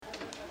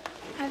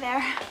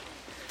there.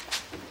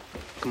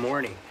 Good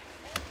morning.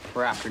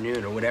 Or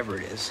afternoon, or whatever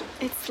it is.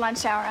 It's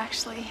lunch hour,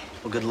 actually.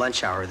 Well, good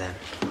lunch hour, then.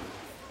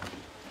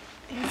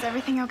 Is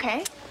everything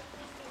okay?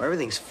 Well,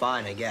 everything's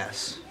fine, I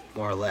guess.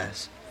 More or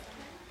less.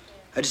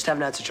 I just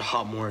haven't had such a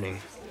hot morning.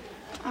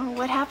 Oh,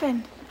 what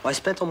happened? Well, I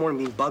spent all morning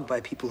being bugged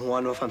by people who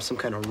want to know if I'm some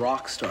kind of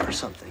rock star or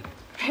something.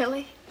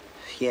 Really?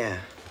 Yeah.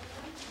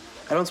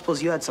 I don't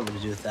suppose you had something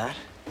to do with that.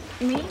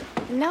 Me?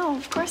 No,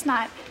 of course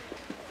not.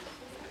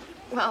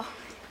 Well,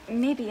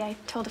 maybe I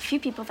told a few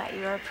people that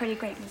you were a pretty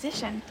great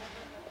musician.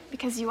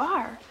 Because you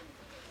are.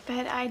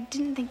 But I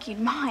didn't think you'd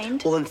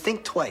mind. Well, then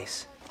think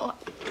twice. Well,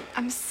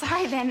 I'm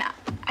sorry then.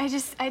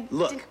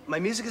 Look, my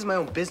music is my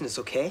own business,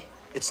 okay?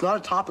 It's not a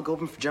topic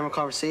open for general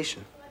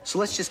conversation. So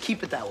let's just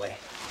keep it that way.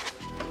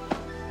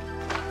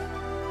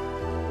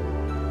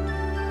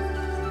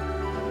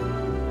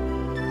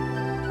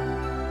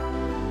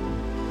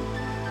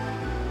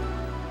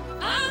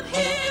 I'm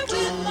here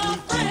with my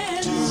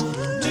friends.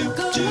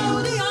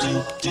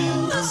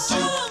 Nickelodeon, the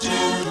song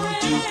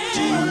Nickelodeon.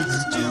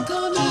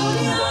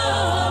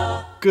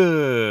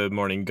 Good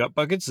morning, Gut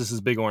Buckets. This is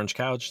Big Orange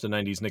Couch, the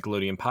 90s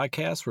Nickelodeon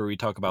podcast, where we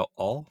talk about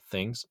all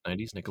things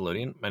 90s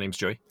Nickelodeon. My name's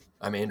Joey.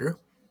 I'm Andrew.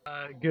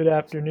 Good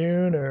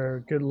afternoon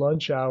or good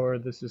lunch hour.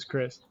 This is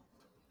Chris.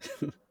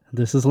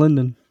 This is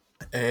Lyndon.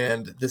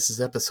 And this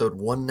is episode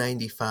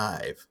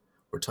 195.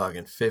 We're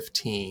talking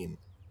 15.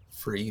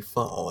 Free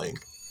Falling.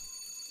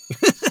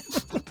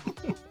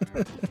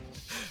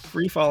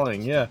 Free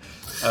Falling, yeah.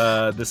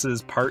 This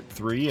is part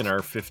 3 in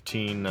our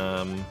 15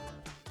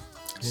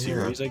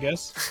 series, I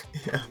guess.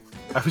 Yeah.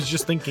 I was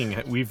just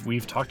thinking,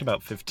 we've talked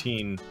about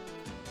 15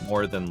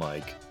 more than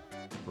like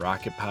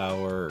Rocket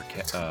Power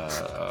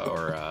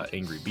or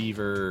Angry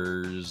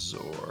Beavers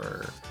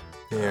or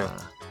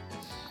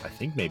I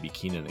think maybe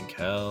Kenan and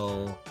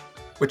Kel.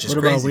 Which is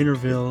What crazy. about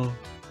Wienerville?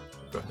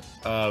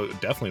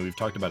 Definitely, we've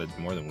talked about it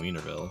more than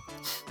Wienerville.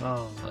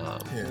 Oh,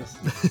 Yeah.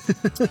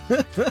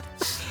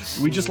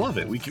 We just love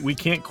it. We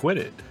can't quit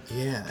it.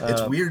 Yeah.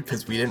 It's weird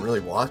because we didn't really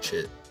watch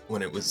it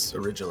when it was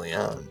originally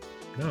on.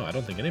 No, I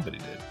don't think anybody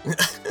did.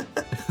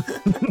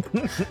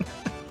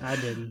 I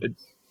didn't.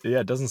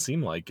 It doesn't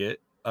seem like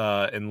it.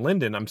 And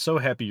Lyndon, I'm so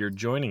happy you're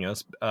joining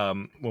us.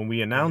 When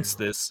we announced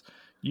this,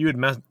 you had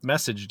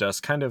messaged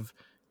us kind of,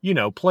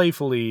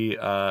 playfully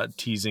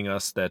teasing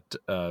us that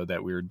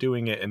we were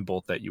doing it and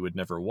both that you would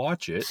never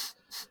watch it.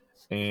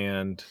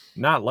 And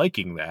not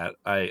liking that,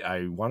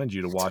 I wanted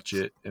you to watch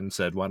it and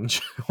said, why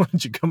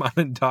don't you come on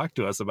and talk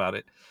to us about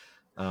it?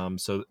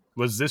 So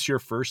was this your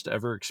first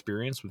ever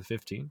experience with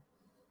 15?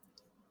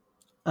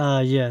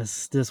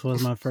 Yes, this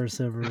was my first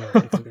ever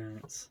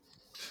experience.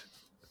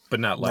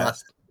 But not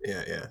last.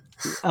 Yeah.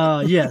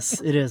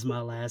 Yes, it is my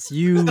last.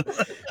 You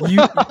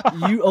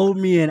owed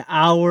me an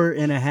hour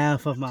and a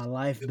half of my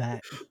life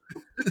back.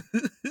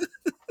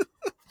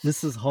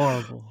 This is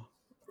horrible.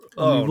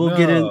 I mean,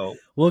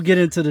 we'll get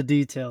into the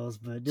details,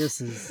 but this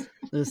is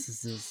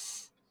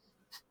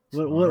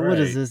what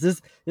is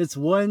this? This is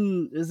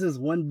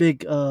one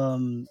big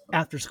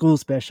after school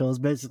special is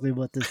basically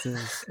what this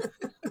is.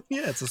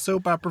 Yeah, it's a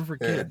soap opera for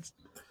kids.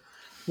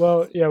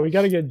 Well, yeah, we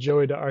got to get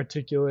Joey to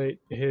articulate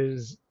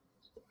his,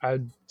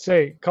 I'd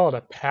say, call it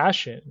a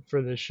passion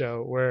for this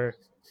show, where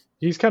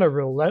he's kind of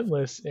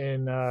relentless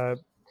in. I've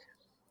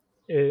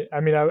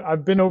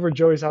been over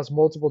Joey's house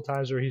multiple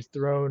times where he's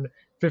thrown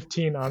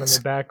 15 on in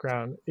the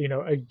background,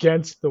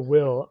 against the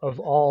will of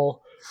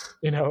all,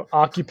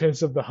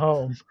 occupants of the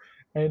home.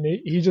 And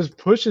he just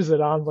pushes it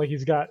on like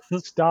he's got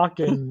stock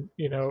in,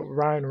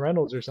 Ryan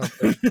Reynolds or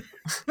something.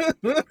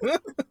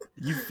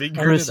 You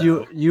figured Chris, it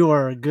out. you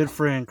are a good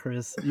friend,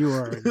 Chris. You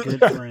are a good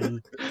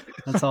friend.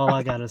 That's all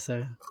I gotta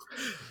say.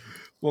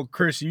 Well,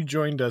 Chris, you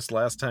joined us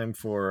last time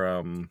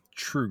for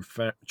True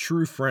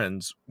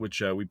Friends,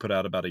 which we put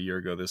out about a year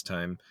ago this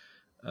time.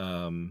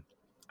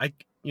 I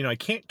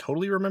can't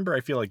totally remember.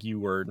 I feel like you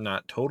were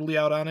not totally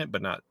out on it,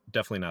 but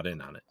definitely not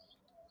in on it.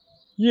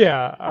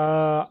 Yeah,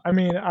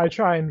 I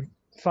try and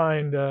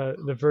find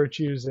the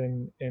virtues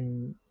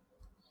in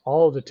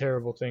all of the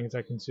terrible things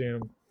I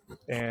consume,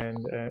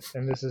 and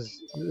this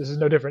is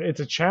no different.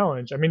 It's a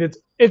challenge. I mean,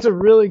 it's a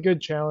really good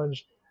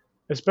challenge,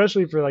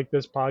 especially for like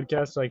this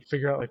podcast. Like,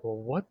 figure out like, well,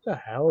 what the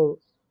hell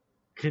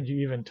could you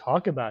even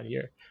talk about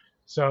here?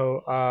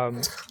 So I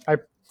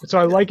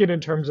like it in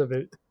terms of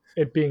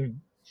it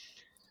being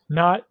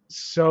not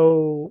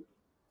so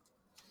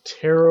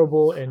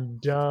terrible and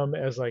dumb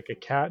as like a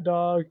cat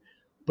dog,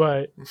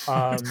 but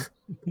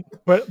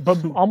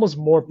almost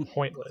more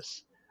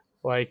pointless.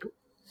 Like,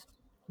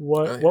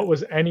 what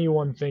was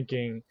anyone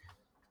thinking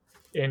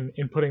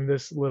in putting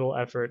this little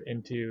effort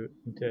into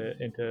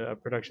a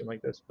production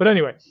like this? But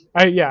anyway,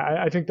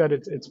 I think that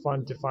it's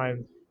fun to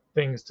find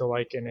things to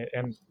like in it.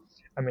 And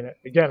I mean,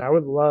 again, I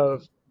would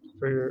love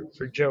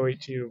for Joey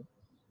to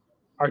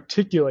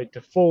articulate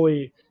the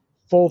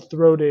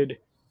full-throated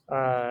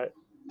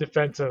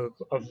defense of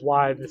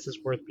why this is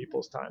worth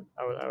people's time.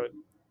 I would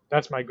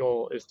that's my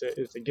goal, is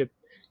to get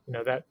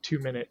that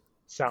 2-minute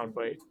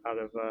soundbite out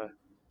of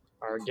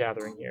our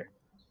gathering here.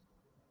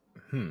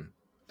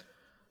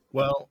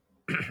 Well,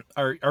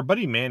 our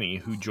buddy Manny,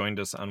 who joined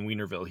us on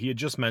Wienerville, he had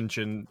just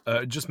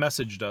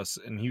messaged us,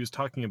 and he was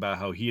talking about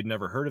how he had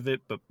never heard of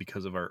it, but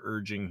because of our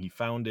urging, he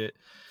found it.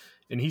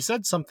 And he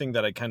said something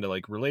that I kind of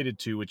like related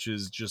to, which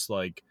is just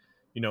like,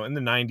 in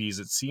the 90s,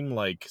 it seemed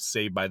like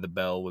Saved by the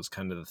Bell was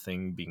kind of the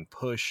thing being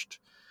pushed.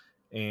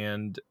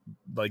 And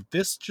like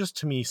this just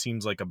to me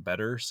seems like a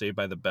better Saved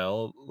by the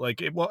Bell.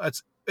 Like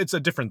it's a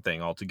different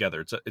thing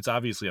altogether. It's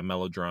obviously a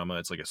melodrama.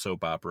 It's like a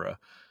soap opera,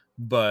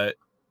 but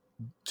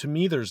to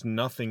me, there's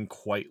nothing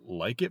quite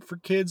like it for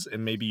kids.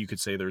 And maybe you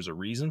could say there's a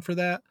reason for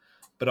that,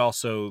 but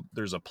also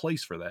there's a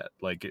place for that.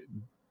 Like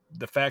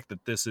the fact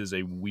that this is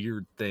a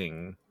weird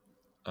thing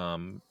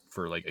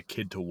for like a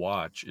kid to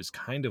watch is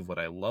kind of what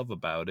I love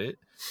about it.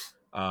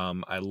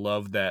 I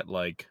love that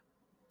like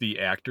the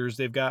actors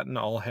they've gotten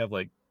all have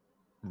like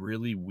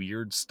really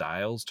weird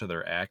styles to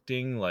their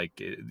acting. Like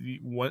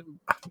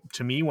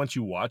to me, once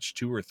you watch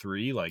 2 or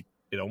 3, like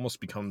it almost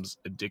becomes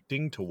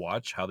addicting to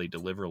watch how they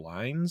deliver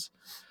lines.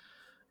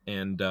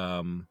 And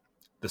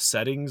the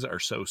settings are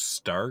so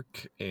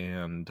stark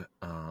and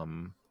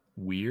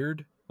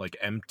weird, like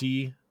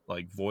empty,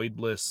 like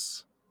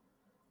voidless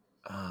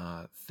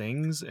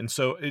things. And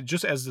so it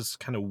just has this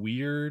kind of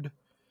weird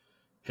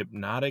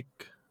hypnotic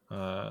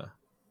I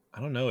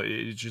don't know,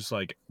 it's just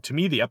like, to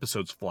me the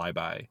episodes fly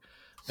by.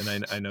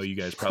 And I know you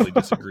guys probably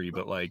disagree,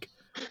 but like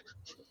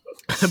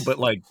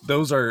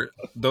those are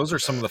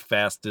some of the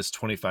fastest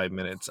 25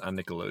 minutes on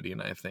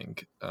Nickelodeon, I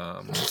think.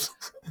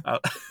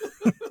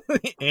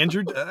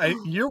 Andrew,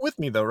 you're with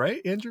me though,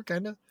 right? Andrew,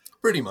 kind of?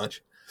 Pretty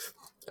much.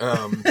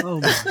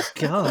 Oh my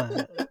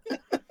god.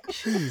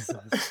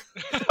 Jesus.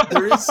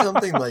 There is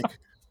something like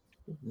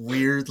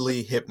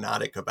weirdly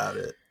hypnotic about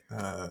it.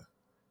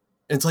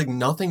 It's like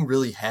nothing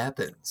really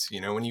happens,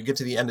 when you get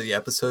to the end of the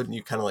episode and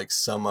you kind of like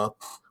sum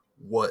up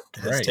what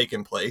has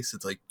taken place.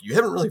 It's like you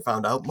haven't really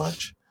found out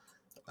much.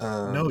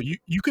 No,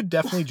 you could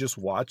definitely just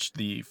watch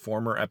the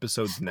former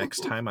episodes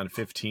next time on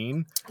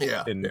 15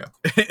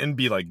 and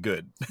be like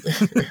good.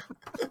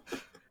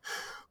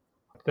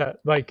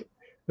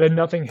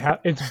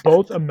 It's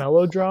both a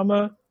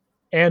melodrama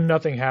and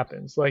nothing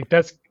happens. Like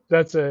that's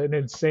an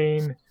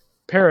insane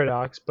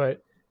paradox,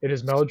 but it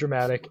is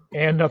melodramatic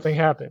and nothing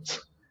happens.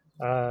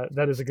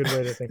 That is a good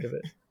way to think of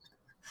it.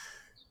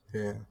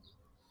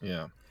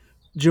 Yeah.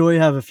 Joey,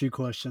 I have a few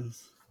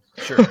questions.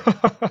 Sure.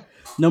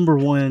 Number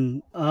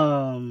one,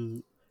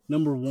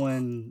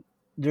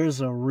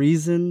 there's a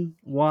reason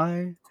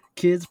why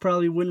kids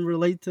probably wouldn't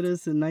relate to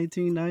this in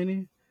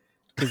 1990,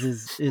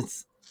 because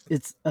it's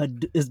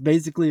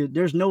basically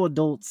there's no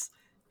adults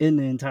in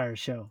the entire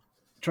show.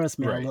 Trust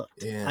me, Right. I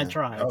looked. Yeah, I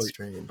tried. that's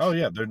strange. Oh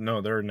yeah,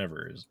 there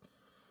never is.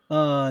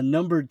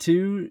 Number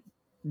two,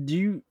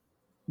 do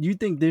you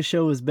think this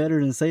show is better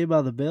than Saved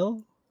by the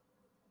Bell?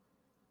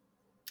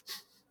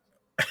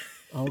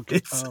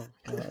 Okay. Oh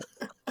God.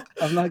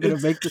 I'm not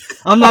gonna make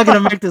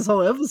this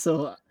whole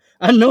episode.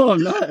 I know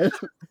I'm not.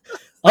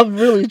 I'm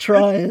really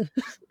trying.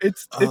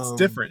 It's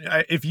different.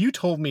 If you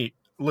told me,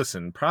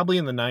 listen, probably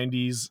in the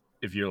 90s,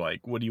 if you're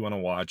like, what do you want to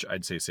watch?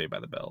 I'd say Saved by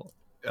the Bell.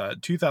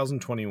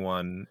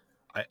 2021,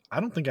 I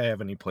don't think I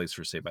have any place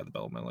for Saved by the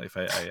Bell in my life.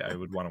 I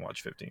would want to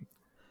watch 15.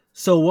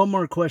 So one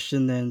more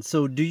question then.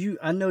 So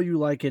I know you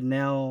like it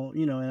now,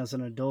 as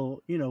an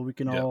adult, we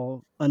can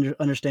all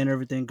understand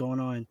everything going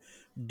on.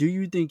 Do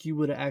you think you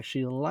would have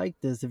actually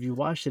liked this if you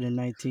watched it in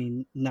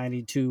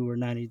 1992 or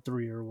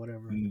 93 or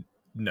whatever?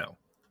 No.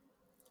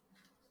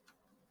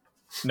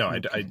 No, I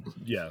do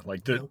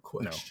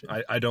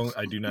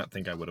not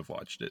think I would have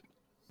watched it.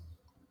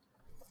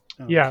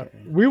 Okay. Yeah,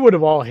 we would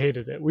have all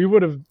hated it. We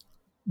would have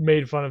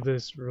made fun of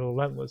this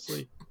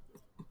relentlessly.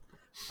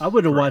 I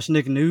would have watched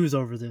Nick News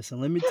over this,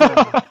 and let me tell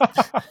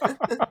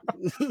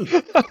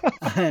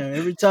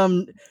you,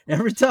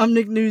 every time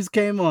Nick News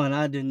came on,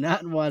 I did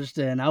not watch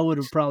that, and I would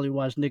have probably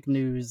watched Nick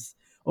News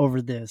over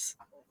this.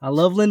 I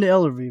love Linda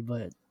Ellery,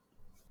 but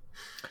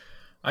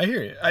I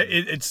hear you.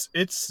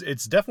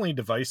 It's definitely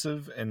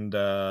divisive, and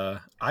I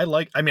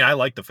like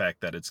the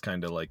fact that it's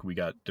kind of like we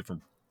got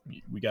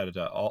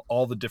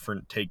all the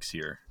different takes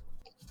here.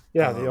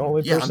 Yeah, the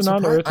only person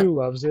on Earth who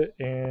loves it,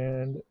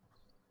 and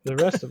the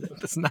rest of it.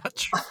 That's not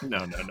true.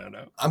 No.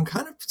 I'm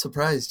kind of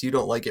surprised you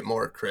don't like it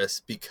more,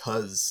 Chris,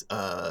 because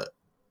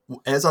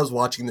as I was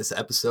watching this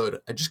episode,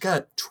 I just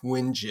got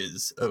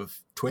twinges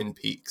of Twin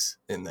Peaks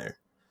in there.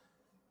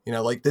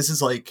 Like this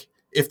is like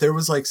if there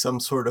was like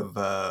some sort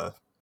of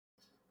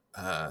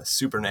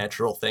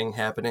supernatural thing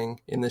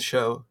happening in the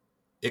show,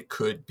 it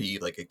could be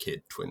like a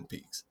kid Twin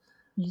Peaks.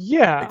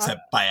 Yeah.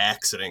 Except by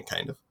accident,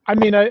 kind of. I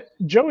mean,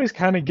 Joey's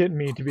kind of getting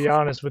me, to be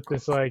honest, with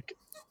this, like,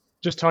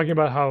 just talking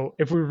about how,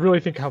 if we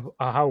really think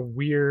how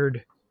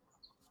weird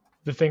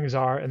the things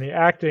are, and the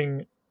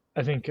acting,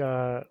 I think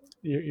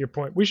your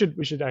point, we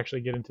should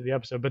actually get into the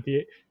episode, but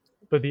the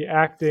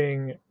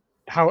acting,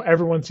 how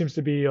everyone seems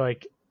to be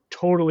like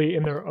totally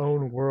in their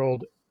own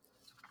world.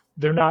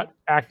 They're not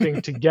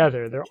acting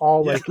together. They're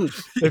all like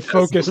they're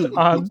focused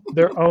on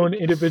their own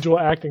individual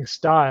acting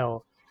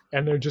style.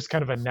 and they're just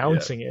kind of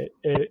announcing it.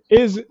 It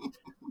is,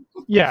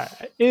 yeah,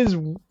 is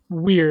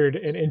weird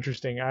and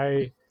interesting.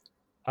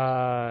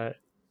 I'm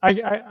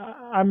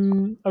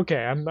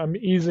okay. I'm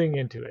easing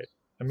into it.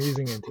 I'm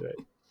easing into it.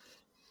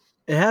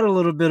 It had a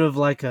little bit of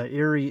like a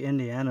Erie,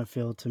 Indiana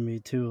feel to me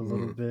too, a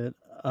little bit.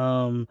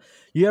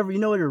 You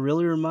know what it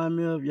really reminded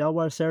me of? Y'all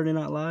watch Saturday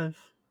Night Live?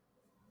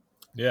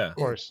 Yeah. Of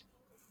course.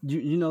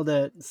 You know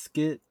that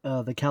skit,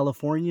 the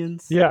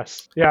Californians?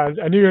 Yes. Yeah,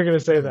 I knew you were going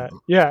to say that.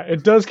 Yeah,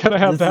 it does kind of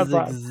have that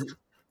vibe.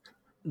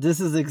 This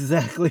is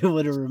exactly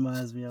what it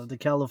reminds me of, the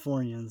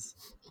Californians.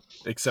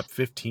 Except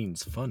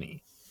 15's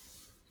funny.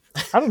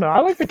 I don't know.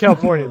 I like the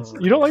Californians.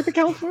 You don't like the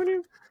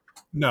Californians?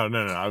 No.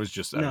 I was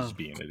just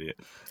being an idiot.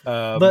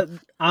 But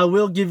I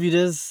will give you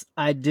this.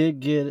 I did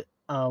get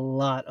a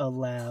lot of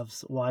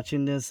laughs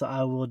watching this, so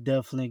I will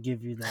definitely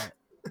give you that.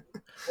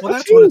 Well,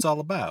 that's what it's all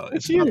about.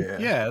 It's about, you.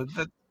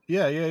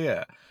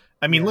 Yeah.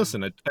 I mean,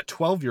 listen, a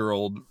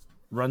 12-year-old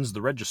runs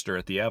the register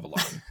at the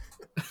Avalon.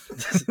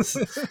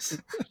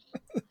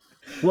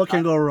 What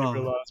can go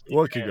wrong?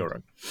 What could go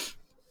wrong?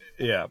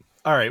 Yeah.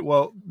 All right.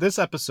 Well, this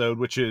episode,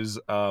 which is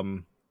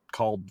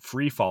called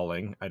Free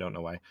Falling, I don't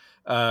know why,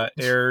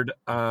 aired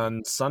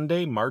on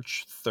Sunday,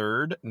 March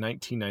 3rd,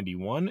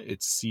 1991.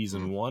 It's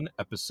season 1,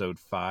 episode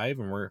 5,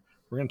 and we're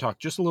going to talk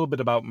just a little bit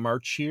about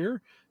March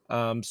here.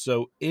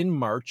 So in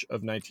March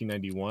of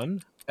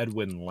 1991,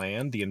 Edwin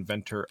Land, the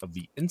inventor of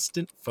the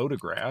instant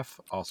photograph,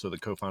 also the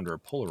co-founder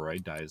of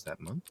Polaroid, dies that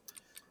month.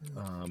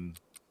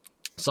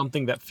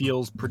 Something that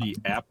feels pretty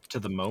apt to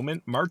the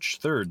moment. March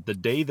 3rd, the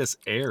day this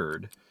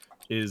aired,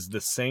 is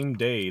the same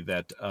day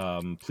that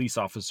police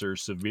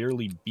officers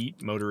severely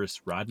beat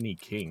motorist Rodney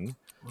King.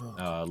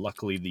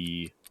 Luckily,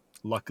 the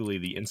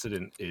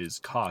incident is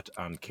caught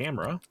on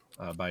camera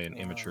by an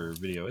amateur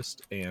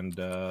videoist and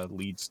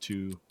leads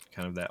to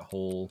kind of that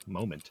whole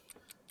moment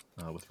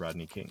with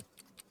Rodney King,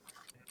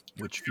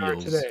 which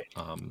feels today.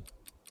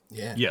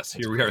 Yes,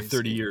 here we are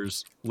 30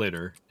 years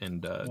later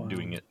and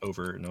doing it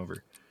over and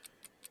over.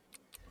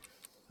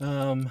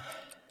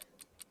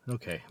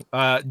 Okay.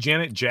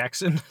 Janet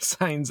Jackson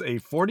signs a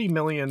 $40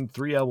 million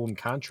 3-album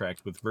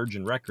contract with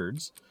Virgin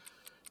Records.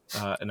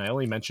 And I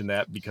only mention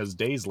that because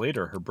days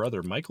later, her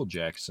brother Michael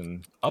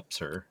Jackson ups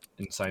her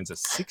and signs a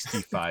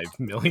 $65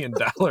 million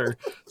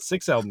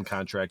 6-album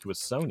contract with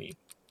Sony.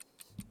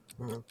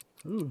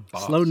 Ooh,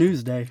 slow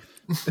news day.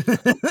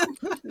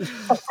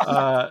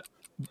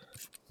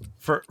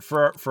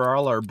 For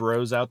all our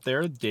bros out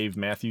there, Dave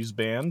Matthews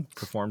Band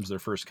performs their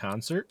first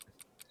concert.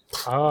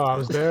 Oh, I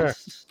was there.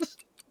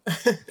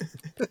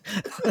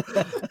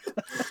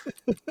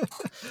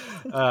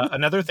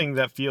 Another thing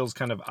that feels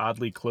kind of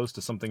oddly close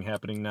to something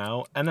happening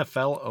now,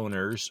 NFL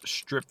owners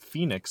strip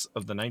Phoenix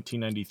of the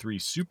 1993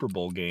 Super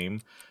Bowl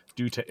game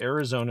due to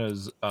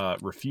Arizona's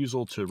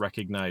refusal to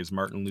recognize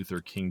Martin Luther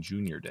King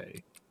Jr.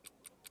 Day.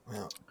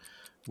 Wow.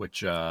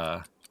 Which,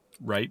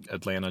 right,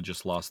 Atlanta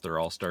just lost their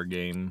All-Star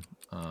game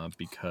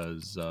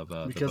because of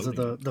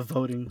the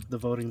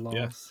voting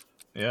laws.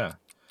 Yeah.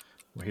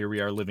 Well, here we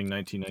are living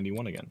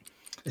 1991 again.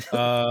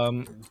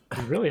 You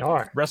really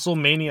are.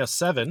 WrestleMania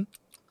 7.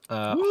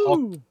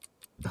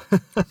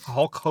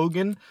 Hulk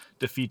Hogan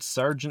defeats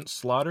Sergeant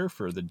Slaughter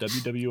for the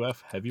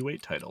WWF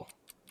Heavyweight title.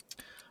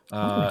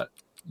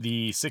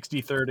 The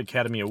 63rd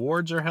Academy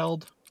Awards are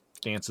held.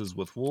 Dances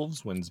with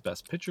Wolves wins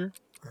Best Picture.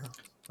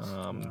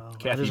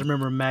 I just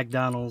remember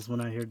McDonald's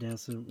when I hear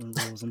Dancing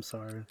with Wolves. I'm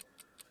sorry.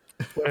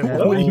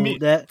 What do you mean?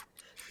 That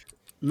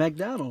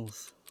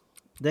McDonald's.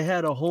 They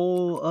had a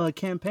whole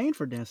campaign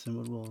for Dancing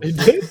with Wolves. They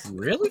did?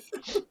 Really?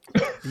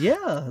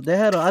 Yeah, they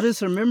had. I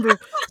just remember.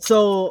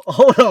 So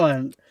hold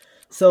on.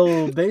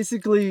 So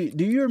basically,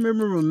 do you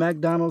remember when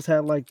McDonald's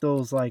had like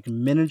those like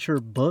miniature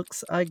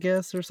books, I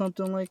guess, or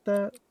something like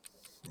that?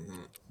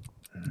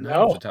 Not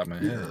off the top of my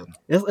head.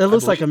 It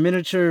looks like a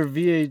miniature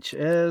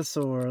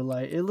VHS or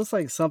like it looks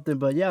like something.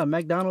 But yeah,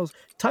 McDonald's.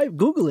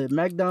 Google it.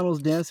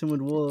 McDonald's Dancing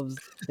with Wolves.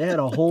 They had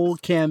a whole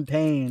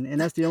campaign, and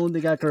that's the only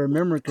thing I can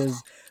remember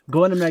because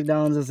going to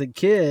McDonald's as a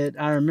kid,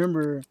 I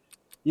remember.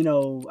 You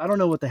know, I don't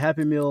know what the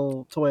Happy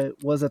Meal toy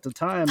was at the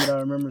time, but I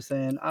remember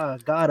saying,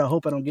 God, I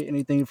hope I don't get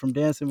anything from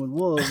Dancing with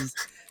Wolves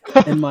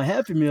in my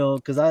Happy Meal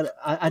because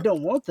I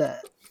don't want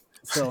that.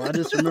 So I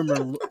just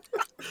remember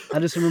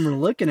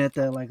looking at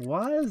that like,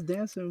 why is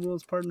Dancing with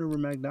Wolves partnered with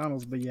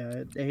McDonald's? But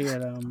yeah, they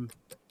had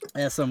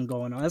something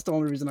going on. That's the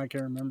only reason I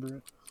can remember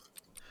it.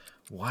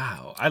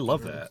 Wow, I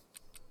love that.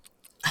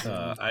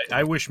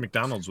 I wish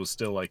McDonald's was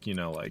still like, you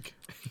know, like.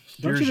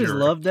 Don't you just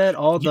love that?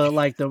 All the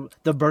like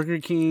the Burger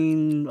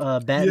King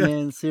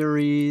Batman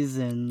series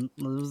and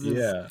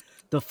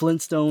the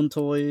Flintstone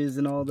toys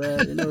and all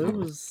that. You know, it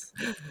was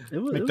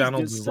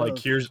McDonald's is like,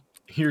 stuff.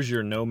 here's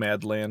your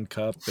Nomadland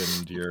cup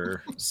and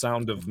your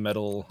Sound of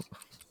Metal,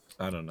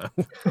 I don't know,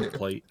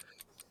 plate.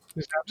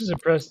 I'm just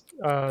impressed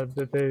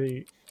that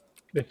they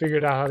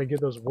figured out how to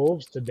get those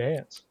wolves to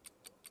dance.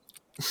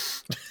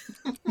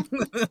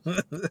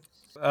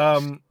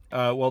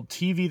 Well,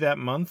 TV that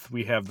month,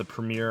 we have the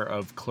premiere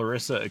of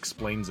Clarissa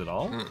Explains It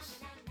All.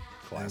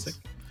 Classic.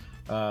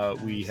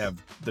 We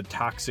have The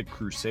Toxic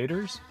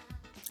Crusaders,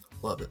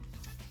 Love it.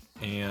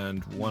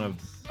 And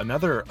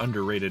another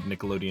underrated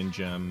Nickelodeon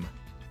gem,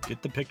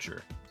 Get the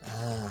Picture.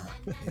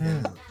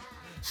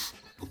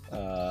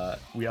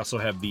 We also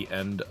have the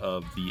end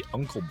of the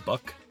Uncle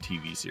Buck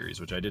TV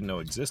series, which I didn't know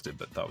existed,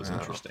 but thought was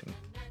interesting.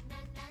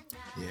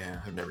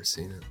 Yeah, I've never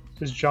seen it.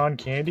 Is John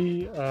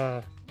Candy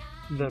the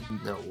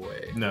No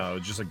way. No,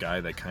 just a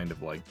guy that kind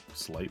of like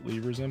slightly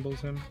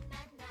resembles him.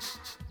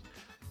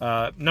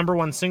 Number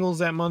one singles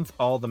that month,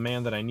 All the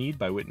Man That I Need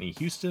by Whitney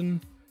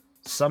Houston,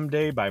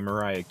 Someday by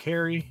Mariah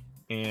Carey,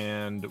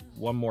 and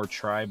One More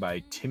Try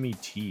by Timmy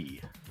T.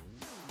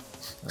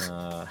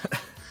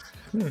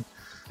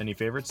 Any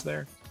favorites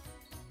there?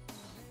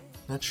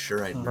 Not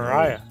sure I know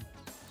Mariah?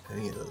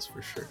 any of those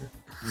for sure.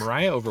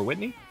 Mariah over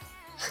Whitney?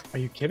 Are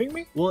you kidding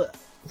me? Well,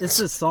 it's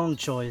a song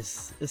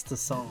choice. It's the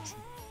song,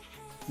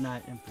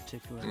 not in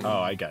particular. Oh,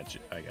 I got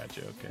you. Okay.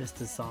 It's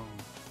the song.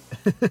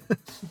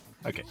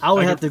 Okay. I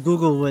would have to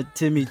Google what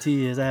Timmy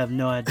T is. I have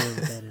no idea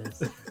what that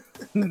is.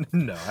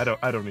 No, I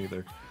don't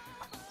either.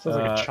 Sounds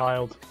like a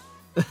child.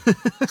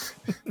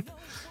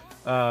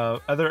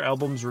 Other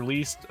albums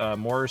released,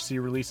 Morrissey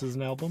releases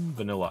an album,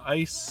 Vanilla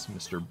Ice,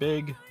 Mr.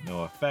 Big,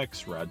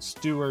 NoFX, Rod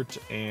Stewart,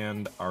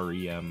 and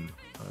REM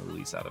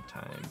release Out of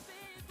Time.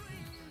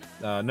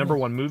 Number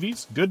one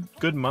movies,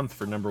 good month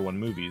for number one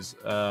movies.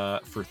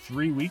 For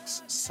 3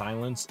 weeks,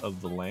 Silence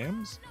of the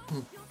Lambs.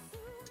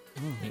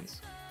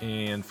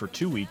 And for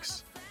 2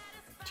 weeks,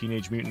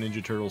 Teenage Mutant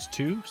Ninja Turtles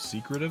 2,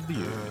 Secret of the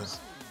Ooze.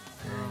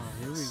 Oh,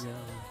 here we go.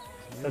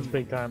 That's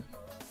big time.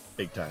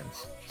 Big time.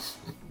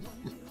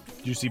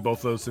 Did you see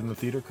both those in the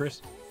theater,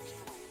 Chris?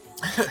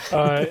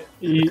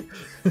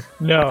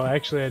 No,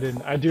 actually I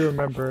didn't. I do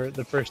remember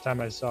the first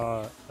time I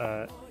saw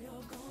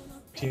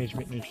Teenage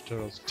Mutant Ninja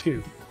Turtles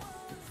 2.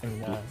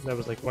 And that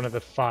was like one of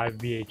the 5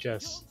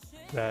 VHS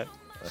that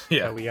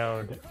we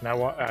owned. And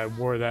I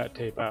wore that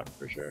tape out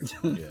for sure.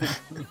 Yeah.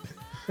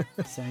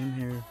 Same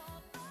here.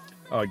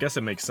 Oh, I guess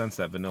it makes sense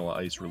that Vanilla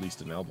Ice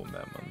released an album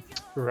that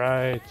month.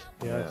 Right.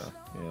 Yes.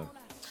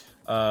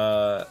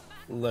 Yeah.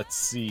 Let's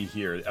see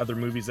here. Other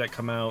movies that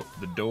come out: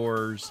 The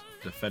Doors,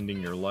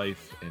 Defending Your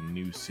Life, and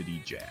New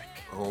City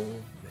Jack. Oh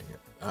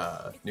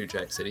man. New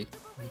Jack City.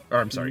 Or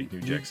I'm sorry,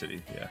 New Jack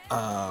City. Yeah.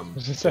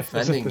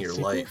 Defending Your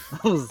Life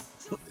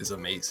is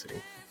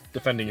amazing.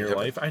 Defending Your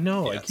Life. I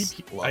know. Yes,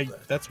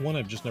 That's one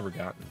I've just never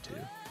gotten to.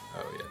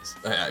 Oh yes.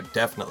 I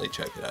definitely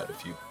check it out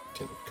if you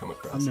can come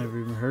across I've it. never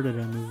even heard of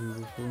that movie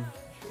before.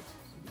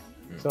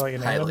 So like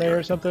an Highly anime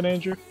or something,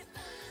 Andrew?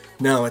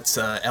 No, it's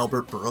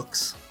Albert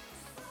Brooks.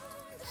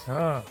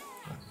 Ah,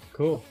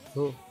 cool.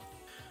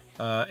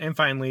 And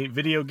finally,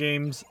 video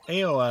games,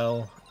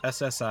 AOL,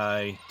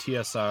 SSI,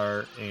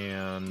 TSR,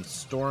 and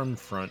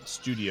Stormfront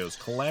Studios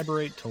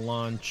collaborate to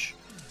launch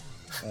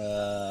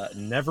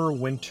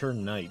Neverwinter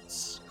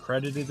Nights,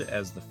 credited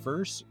as the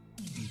first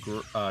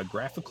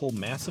graphical,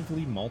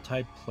 massively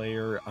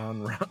multiplayer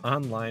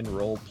online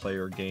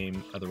role-player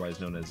game, otherwise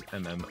known as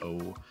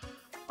MMORPG.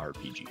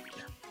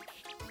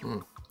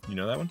 You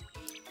know that one?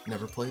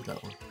 Never played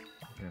that one.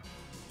 Yeah.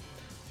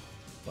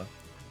 Well,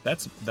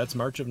 that's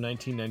March of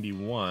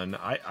 1991.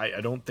 I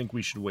don't think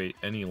we should wait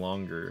any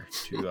longer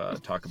to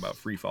talk about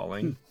Free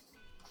Falling.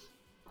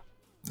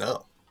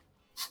 No.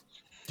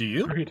 Do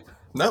you? Agreed.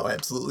 No,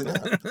 absolutely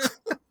not.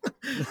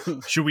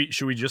 Should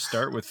we just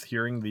start with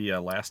hearing the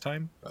last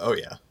time? Oh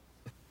yeah.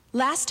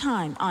 Last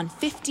time on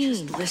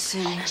 15.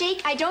 Listen,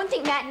 Jake, I don't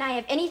think Matt and I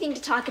have anything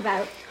to talk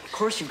about. of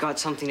course you've got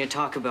something to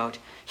talk about.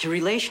 Your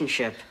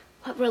relationship.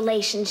 What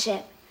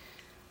relationship?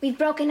 We've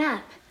broken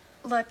up.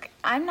 Look,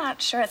 I'm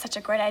not sure it's such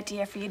a great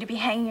idea for you to be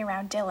hanging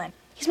around Dylan.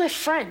 He's my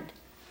friend.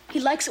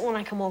 He likes it when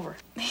I come over.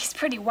 He's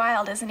pretty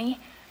wild, isn't he?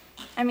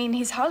 I mean,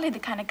 he's hardly the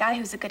kind of guy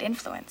who's a good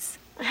influence.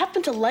 I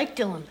happen to like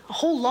Dylan a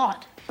whole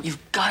lot.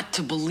 You've got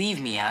to believe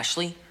me,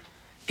 Ashley.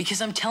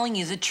 Because I'm telling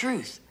you the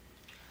truth.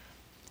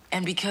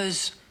 And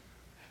because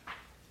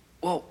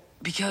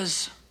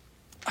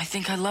I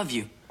think I love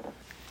you.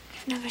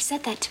 You've never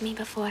said that to me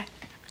before.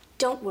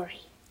 Don't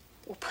worry.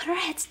 We'll put our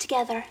heads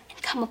together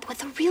and come up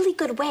with a really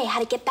good way how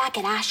to get back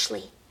at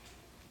Ashley.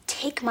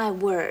 Take my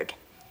word.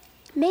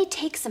 It may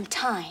take some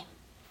time.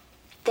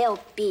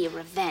 There'll be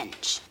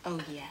revenge.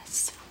 Oh,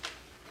 yes.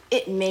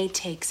 It may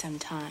take some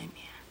time,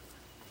 yeah.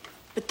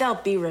 But there'll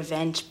be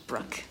revenge,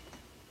 Brooke.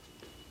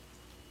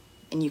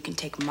 And you can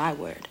take my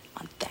word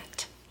on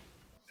that.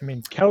 I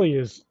mean, Kelly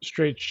is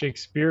straight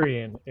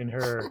Shakespearean in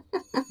her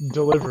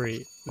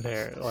delivery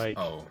there. Like,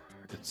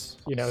 it's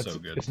so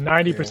good. It's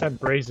 90%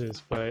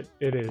 phrases, but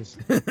it is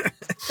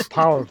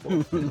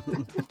powerful.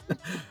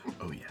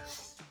 Oh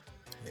yes.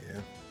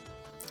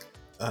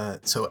 Yeah.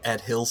 So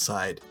at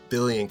Hillside,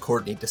 Billy and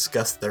Courtney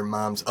discuss their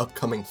mom's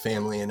upcoming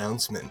family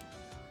announcement.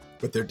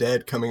 With their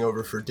dad coming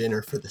over for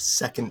dinner for the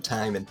second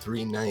time in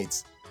 3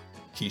 nights,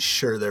 he's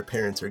sure their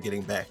parents are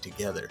getting back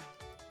together.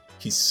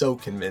 He's so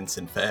convinced,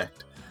 in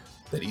fact,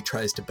 that he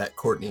tries to bet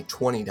Courtney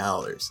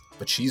 $20,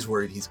 but she's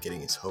worried he's getting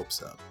his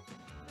hopes up.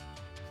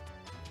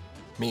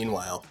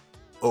 Meanwhile,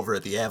 over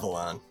at the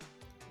Avalon,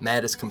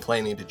 Matt is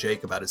complaining to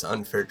Jake about his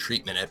unfair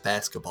treatment at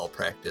basketball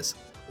practice,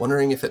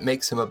 wondering if it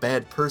makes him a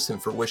bad person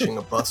for wishing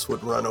a bus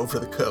would run over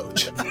the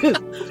coach.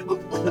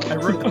 I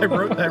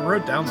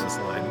wrote down this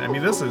line. I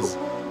mean, this is...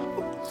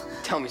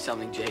 Tell me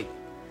something, Jake.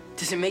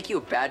 Does it make you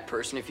a bad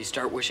person if you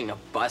start wishing a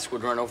bus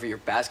would run over your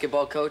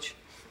basketball coach?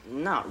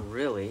 Not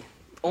really.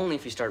 Only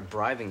if you start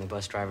bribing the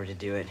bus driver to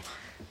do it.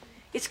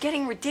 It's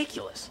getting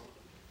ridiculous.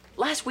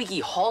 Last week, he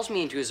hauls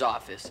me into his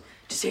office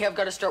to say I've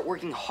got to start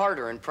working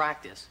harder in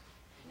practice.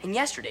 And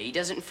yesterday, he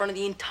does it in front of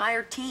the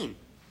entire team.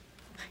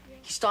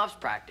 He stops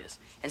practice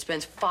and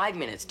spends 5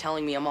 minutes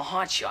telling me I'm a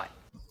hotshot.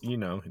 You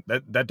know,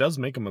 that does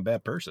make him a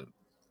bad person.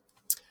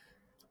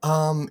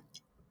 I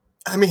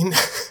mean...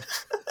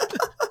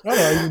 I don't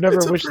know, you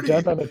never wished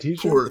death on a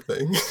teacher. Poor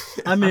thing.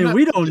 I mean,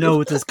 we don't know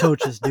what this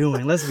coach is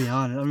doing. Let's be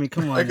honest. I mean,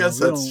 come on. I guess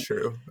now. that's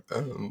true.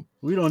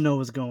 We don't know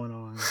what's going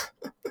on.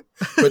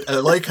 But I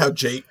like how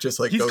Jake just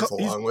like goes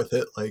along with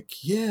it.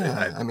 Like,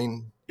 yeah, I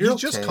mean, he's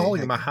just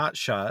calling him a hot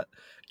shot.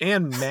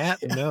 And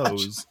Matt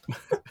knows,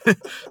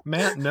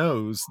 Matt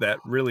knows that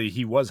really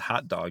he was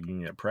hot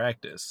dogging at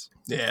practice.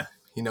 Yeah,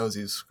 he knows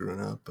he's screwing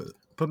up,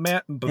 but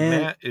Matt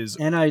is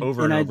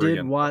over and over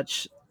again.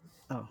 Watch.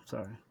 Oh,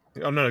 sorry.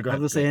 Oh no, go ahead.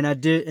 I was gonna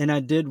say, and I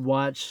did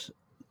watch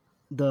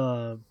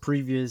the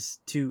previous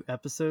 2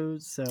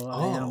 episodes, so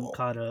I am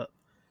caught up.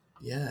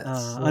 Yes.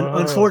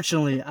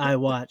 Unfortunately, I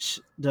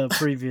watched the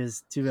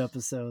previous 2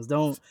 episodes.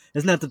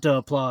 It's not to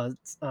applaud.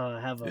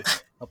 Have a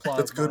applause.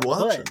 That's good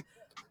watching.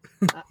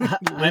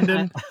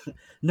 Lyndon,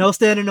 no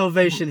standing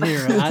ovation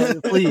here.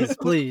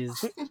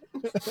 Please.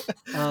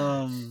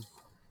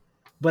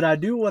 But I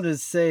do want to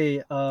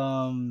say,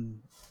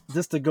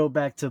 just to go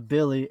back to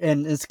Billy,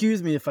 and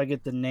excuse me if I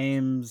get the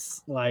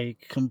names like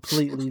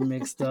completely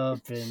mixed up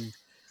and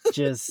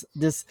just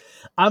this.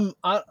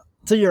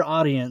 To your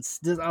audience,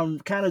 I'm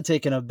kind of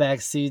taking a back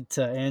seat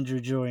to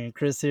Andrew, Joey, and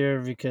Chris here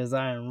because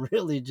I am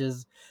really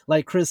just,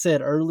 like Chris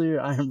said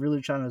earlier, I am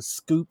really trying to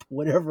scoop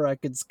whatever I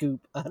can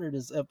scoop out of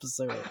this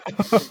episode.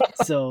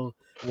 So,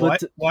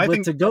 it's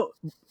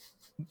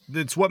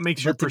what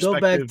makes your perspective. To go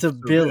back to so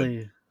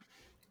Billy,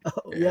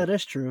 yeah,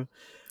 that's true.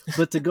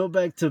 But to go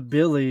back to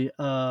Billy,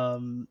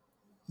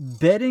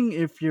 betting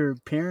if your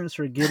parents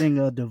are getting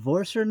a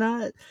divorce or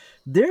not,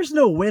 there's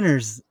no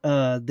winners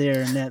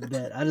there in that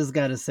bet. I just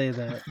got to say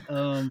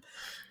that.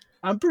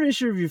 I'm pretty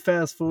sure if you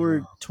fast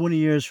forward 20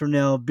 years from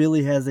now,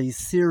 Billy has a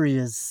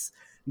serious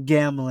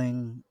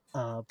gambling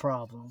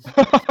problem.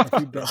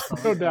 No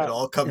doubt. It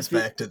all comes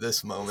back to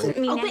this moment.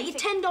 I'll bet you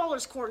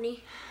 $10,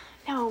 Courtney.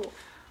 No,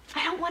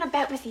 I don't want to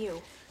bet with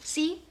you.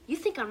 See? You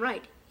think I'm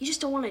right. You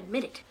just don't want to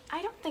admit it.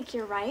 I don't think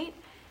you're right.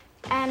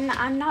 And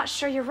I'm not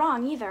sure you're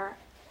wrong either.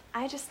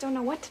 I just don't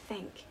know what to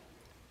think.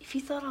 If you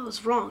thought I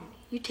was wrong,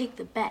 you'd take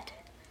the bet.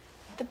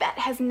 The bet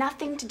has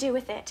nothing to do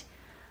with it.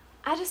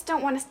 I just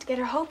don't want us to get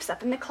our hopes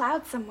up in the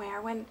clouds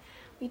somewhere when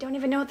we don't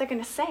even know what they're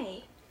going to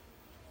say.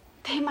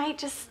 They might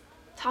just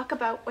talk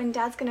about when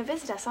Dad's going to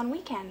visit us on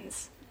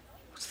weekends.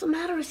 What's the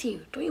matter with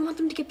you? Don't you want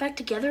them to get back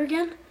together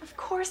again? Of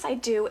course I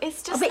do.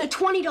 It's just I'll bet you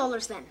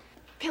 $20 then.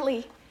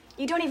 Billy,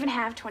 you don't even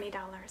have $20.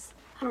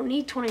 I don't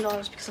need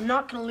 $20 because I'm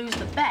not going to lose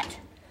the bet.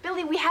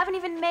 Billy, we haven't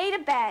even made a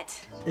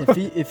bet.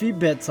 If he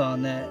bets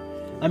on that,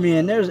 I mean,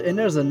 and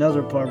there's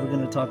another part we're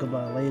gonna talk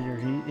about later.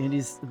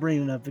 He's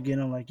bringing it up again.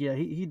 I'm like, yeah,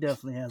 he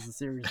definitely has a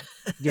serious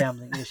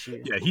gambling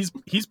issue. Yeah,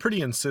 he's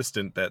pretty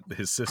insistent that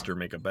his sister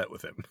make a bet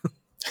with him.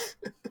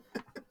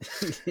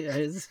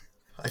 Yeah,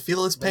 I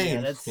feel his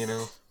pain. Yeah, you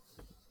know.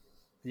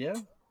 Yeah.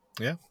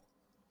 Yeah.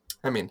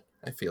 I mean,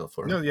 I feel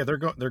for him. No, yeah,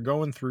 they're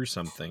going through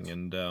something,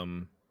 and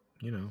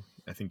you know,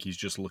 I think he's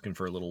just looking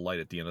for a little light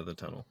at the end of the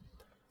tunnel.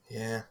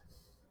 Yeah.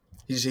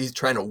 He's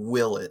trying to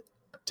will it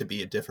to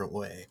be a different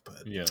way,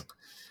 but yeah.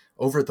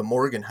 Over at the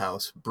Morgan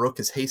house, Brooke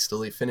is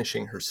hastily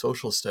finishing her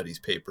social studies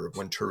paper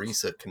when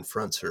Teresa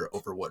confronts her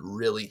over what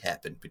really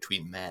happened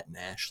between Matt and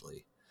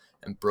Ashley,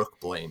 and Brooke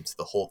blames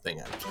the whole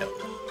thing on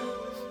Kelly.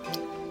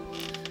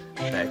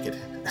 Back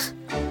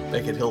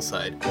at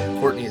Hillside,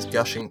 Courtney is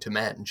gushing to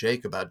Matt and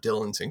Jake about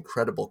Dylan's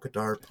incredible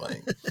guitar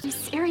playing. I'm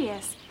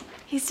serious.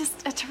 He's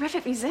just a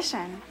terrific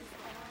musician.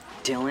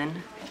 Dylan?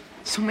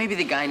 So maybe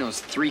the guy knows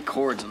 3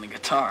 chords on the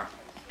guitar.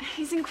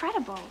 He's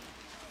incredible.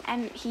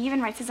 And he even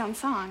writes his own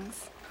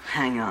songs.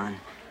 Hang on.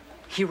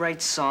 He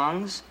writes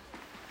songs?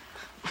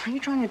 Are you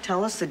trying to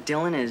tell us that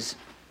Dylan is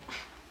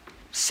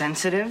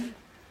sensitive?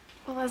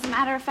 Well, as a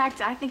matter of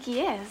fact, I think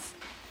he is.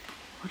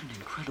 What an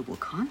incredible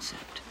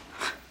concept.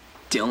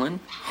 Dylan,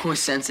 with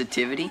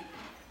sensitivity,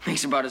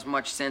 makes about as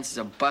much sense as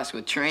a bus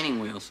with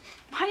training wheels.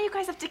 Why do you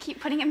guys have to keep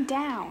putting him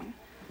down?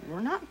 We're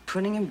not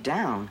putting him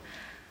down.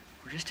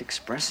 We're just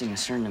expressing a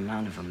certain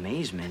amount of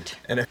amazement.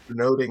 And after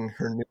noting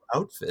her new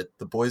outfit,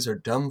 the boys are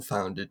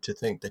dumbfounded to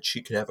think that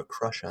she could have a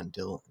crush on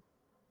Dylan.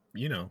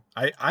 You know,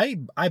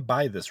 I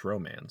buy this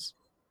romance.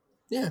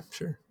 Yeah,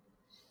 sure.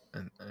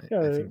 And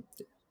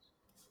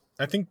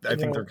I think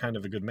they're kind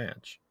of a good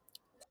match.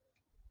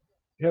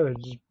 Yeah, they're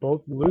just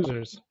both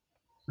losers.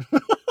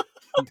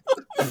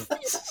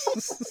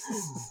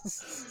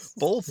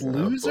 Both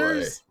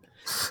losers?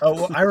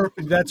 Oh, well,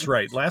 that's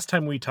right. Last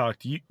time we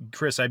talked,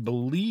 Chris, I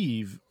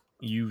believe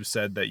you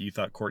said that you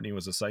thought Courtney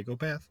was a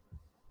psychopath.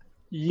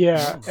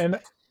 Yeah, and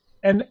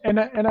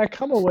I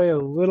come away a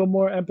little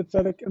more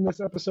empathetic in this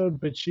episode,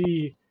 but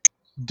she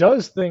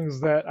does things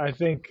that I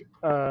think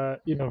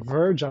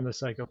verge on the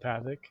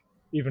psychopathic,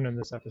 even in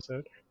this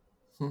episode.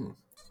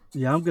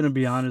 Yeah, I'm gonna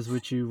be honest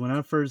with you. When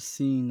I first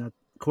seen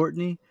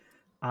Courtney,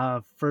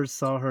 I first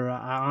saw her.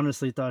 I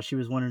honestly thought she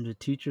was one of the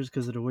teachers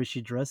because of the way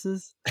she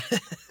dresses.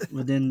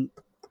 But then,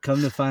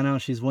 come to find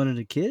out, she's one of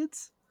the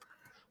kids.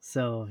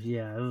 So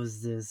yeah, it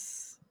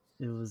was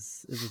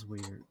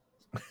weird.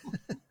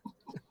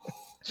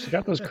 She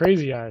got those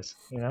crazy eyes,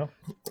 you know.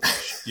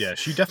 Yeah,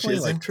 she definitely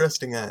has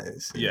interesting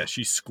eyes. Yeah,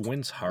 she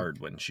squints hard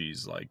when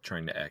she's like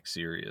trying to act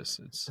serious.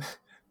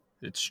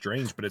 It's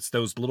strange, but it's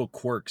those little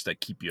quirks that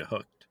keep you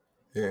hooked.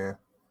 Yeah.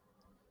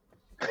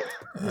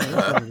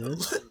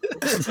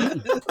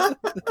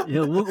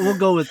 Yeah, we'll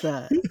go with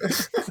that.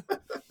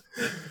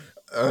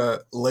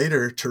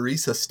 Later,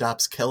 Teresa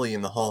stops Kelly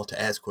in the hall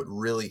to ask what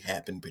really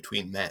happened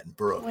between Matt and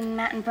Brooke. When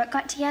Matt and Brooke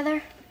got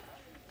together,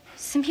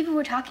 some people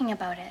were talking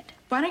about it.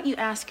 Why don't you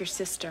ask your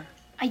sister?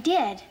 I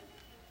did.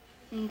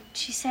 And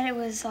she said it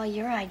was all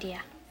your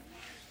idea.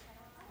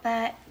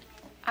 But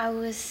I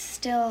was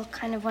still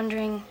kind of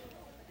wondering,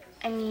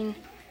 if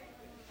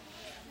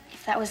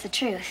that was the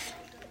truth.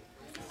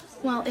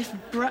 Well, if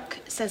Brooke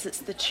says it's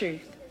the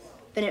truth,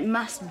 then it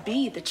must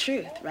be the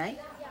truth, right?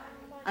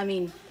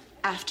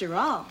 After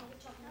all,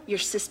 your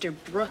sister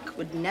Brooke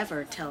would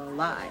never tell a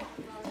lie.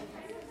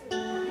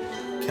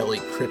 Kelly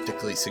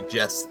cryptically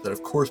suggests that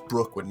of course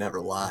Brooke would never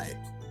lie,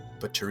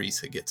 but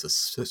Teresa gets a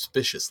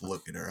suspicious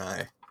look in her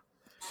eye.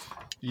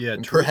 Yeah,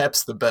 and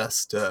perhaps the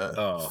best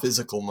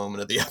physical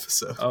moment of the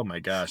episode. Oh my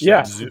gosh!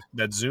 Yeah,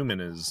 that zoom in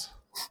is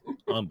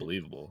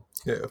unbelievable.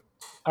 Yeah,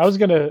 I was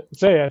gonna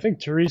say I think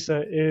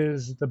Teresa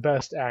is the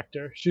best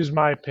actor. She's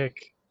my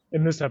pick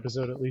in this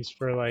episode, at least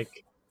for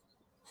like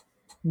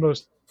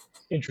most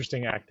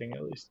interesting acting,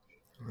 at least.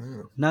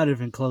 Wow. Not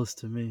even close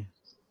to me.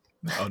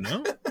 Oh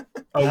no!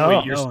 No.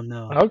 Wait,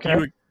 no.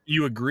 Okay.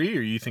 You agree,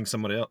 or you think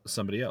somebody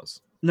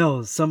else?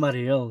 No,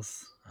 somebody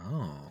else.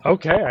 Oh.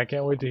 Okay, I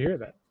can't wait to hear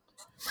that.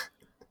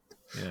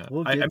 Yeah,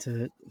 we'll get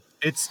to it.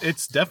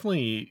 It's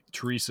definitely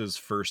Teresa's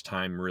first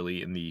time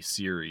really in the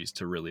series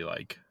to really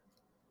like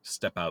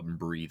step out and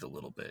breathe a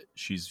little bit.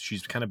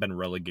 She's kind of been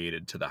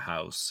relegated to the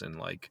house and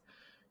like,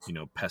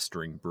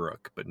 pestering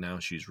Brooke, but now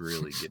she's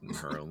really getting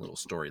her own little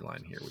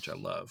storyline here, which I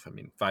love.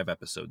 5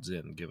 episodes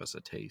in, give us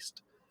a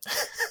taste.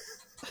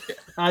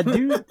 I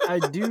do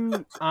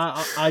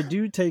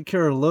take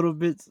her a little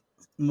bit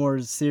more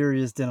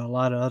serious than a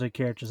lot of other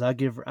characters. I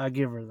give her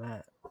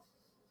that.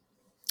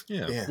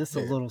 Yeah, just a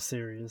little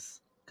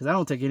serious because I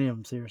don't take any of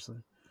them seriously,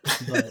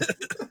 but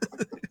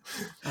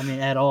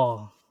at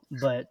all.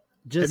 But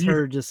just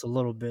just a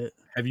little bit.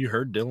 Have you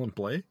heard Dylan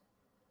play?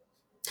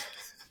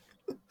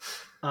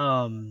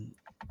 The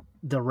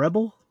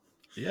Rebel.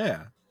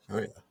 Yeah. Oh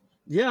yeah.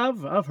 Yeah,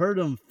 I've heard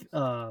him.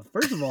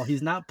 First of all,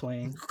 he's not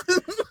playing.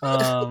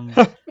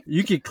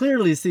 You can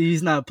clearly see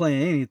he's not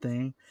playing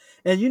anything.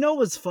 And you know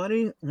what's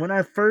funny? When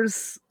I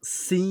first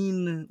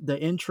seen the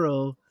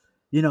intro,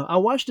 I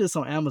watched this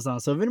on Amazon.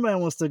 So if anybody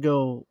wants to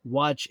go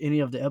watch any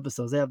of the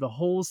episodes, they have the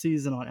whole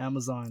season on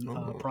Amazon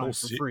Prime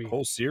for free.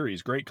 Whole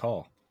series, great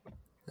call.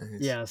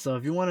 Nice. Yeah, so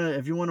if you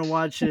wanna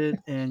watch it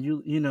and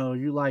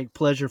you like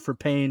pleasure for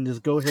pain,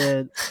 just go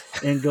ahead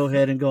and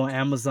go on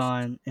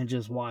Amazon and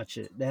just watch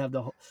it. They have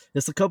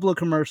it's a couple of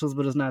commercials,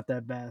 but it's not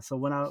that bad. So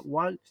when I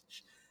watch,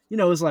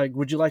 it's like,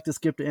 would you like to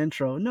skip the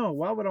intro? No,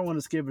 why would I want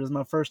to skip it? It's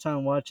my first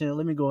time watching it.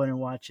 Let me go ahead and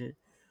watch it.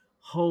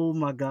 Oh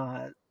my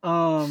God.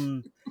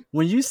 When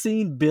you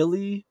seen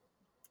Billy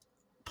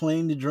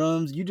playing the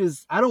drums,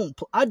 I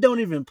don't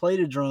even play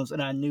the drums,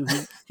 and I knew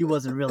he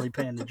wasn't really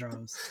playing the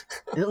drums.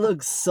 It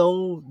looks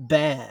so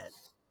bad.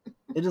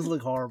 It just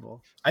looked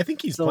horrible. I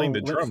think he's playing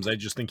the drums. I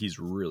just think he's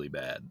really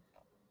bad.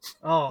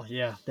 Oh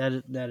yeah,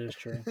 that is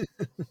true.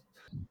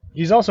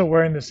 He's also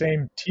wearing the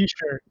same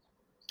T-shirt.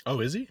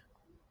 Oh, is he?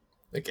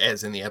 Like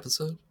as in the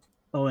episode?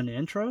 Oh, in the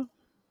intro?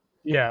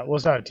 Yeah, well,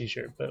 it's not a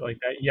T-shirt, but like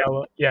that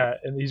yellow. Yeah,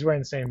 and he's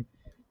wearing the same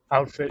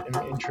outfit in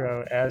the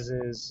intro as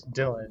is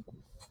Dylan.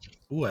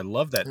 Ooh, I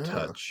love that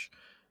touch.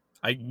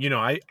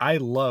 I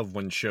love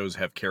when shows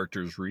have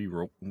characters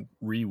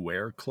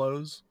re-wear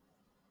clothes.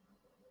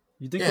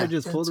 You think they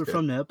just pulled it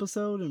from the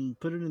episode and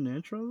put it in the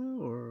intro, though,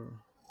 or?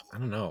 I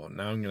don't know.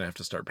 Now I'm gonna have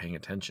to start paying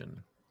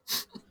attention.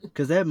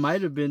 Because that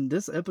might have been,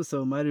 this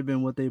episode might have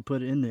been what they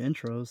put in the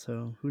intro,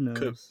 so who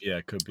knows?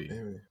 Could be.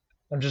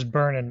 I'm just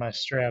burning my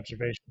stray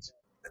observations.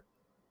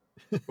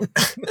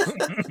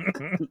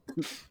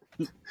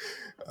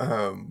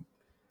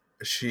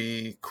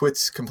 She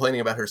quits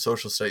complaining about her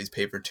social studies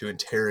paper to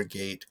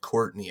interrogate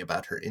Courtney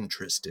about her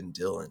interest in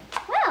Dylan.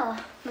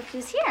 Well, look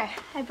who's here.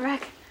 Hi,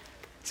 Brooke.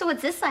 So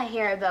what's this I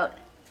hear about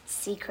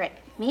secret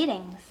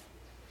meetings?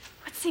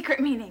 What secret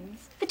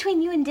meetings?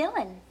 Between you and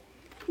Dylan.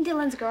 In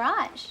Dylan's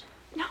garage.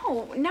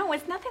 No,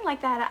 it's nothing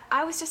like that.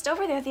 I was just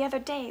over there the other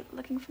day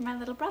looking for my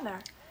little brother.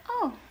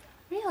 Oh,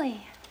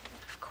 really?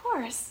 Of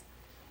course.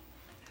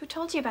 Who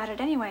told you about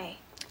it anyway?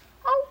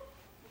 Oh,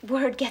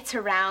 Word gets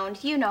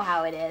around. You know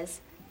how it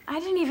is. I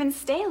didn't even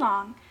stay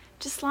long.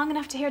 Just long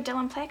enough to hear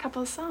Dylan play a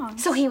couple of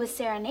songs. So he was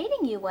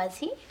serenading you, was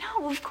he?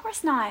 No, of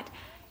course not.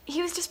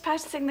 He was just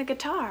practicing the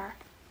guitar.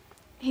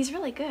 He's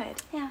really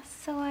good. Yeah,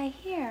 so I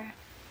hear.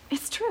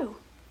 It's true.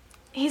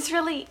 He's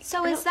really...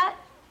 So is that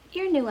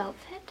your new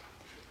outfit?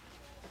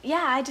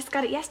 Yeah, I just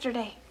got it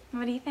yesterday.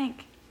 What do you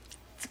think?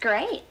 It's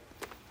great.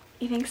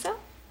 You think so?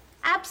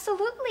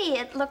 Absolutely.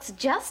 It looks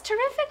just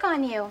terrific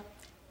on you.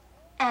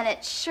 And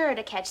it's sure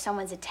to catch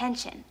someone's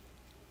attention.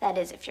 That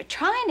is, if you're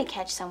trying to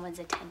catch someone's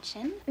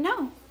attention.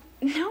 No,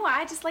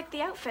 I just liked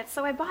the outfit,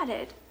 so I bought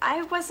it.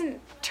 I wasn't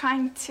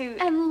trying to...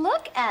 And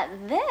look at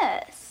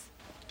this.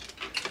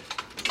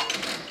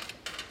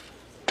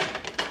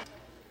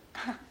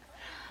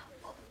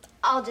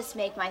 I'll just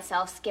make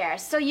myself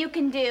scarce so you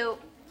can do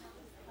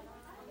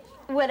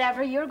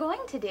whatever you're going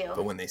to do.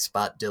 But when they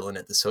spot Dylan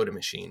at the soda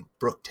machine,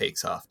 Brooke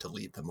takes off to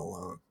leave them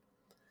alone.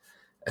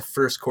 At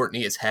first,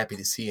 Courtney is happy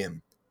to see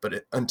him,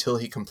 but until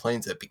he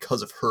complains that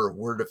because of her,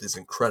 word of his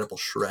incredible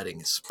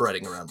shredding is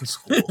spreading around the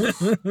school.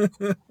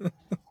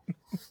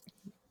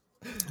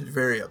 He's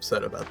very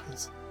upset about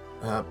this.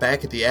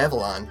 Back at the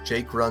Avalon,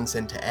 Jake runs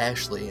into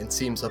Ashley and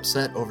seems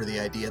upset over the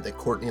idea that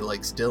Courtney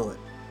likes Dylan,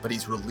 but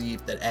he's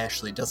relieved that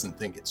Ashley doesn't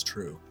think it's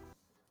true.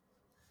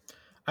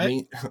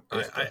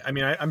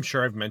 I'm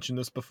sure I've mentioned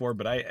this before,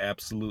 but I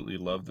absolutely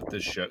love that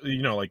this show,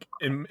 like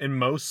in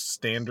most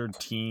standard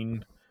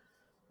teen,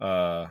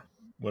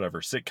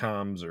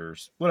 sitcoms or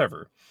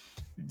whatever,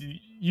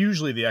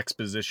 usually the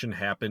exposition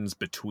happens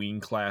between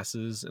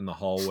classes in the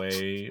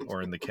hallway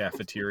or in the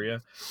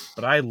cafeteria.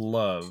 But I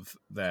love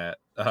that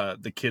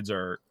the kids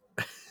are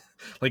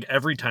like,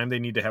 every time they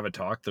need to have a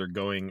talk, they're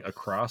going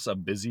across a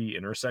busy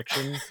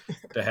intersection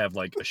to have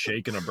like a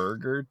shake and a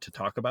burger to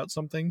talk about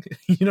something.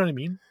 You know what I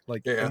mean?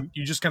 Like,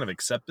 you just kind of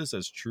accept this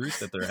as truth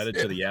that they're headed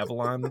to the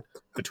Avalon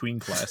between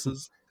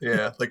classes.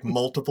 Yeah, like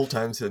multiple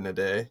times in a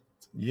day.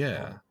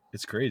 Yeah,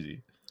 it's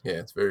crazy. Yeah,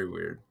 it's very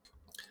weird.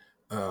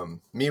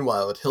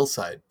 Meanwhile, at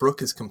Hillside,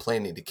 Brooke is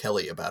complaining to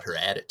Kelly about her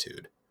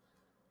attitude.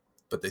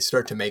 But they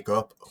start to make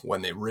up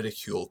when they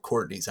ridicule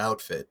Courtney's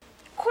outfit.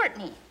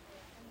 Courtney,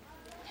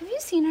 have you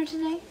seen her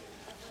today?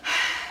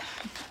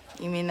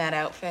 You mean that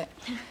outfit?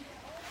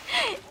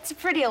 It's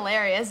pretty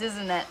hilarious,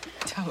 isn't it?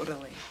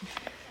 Totally.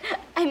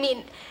 I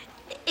mean,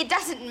 it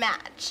doesn't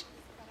match.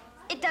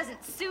 It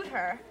doesn't suit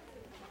her.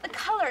 The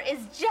color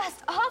is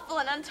just awful,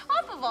 and on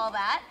top of all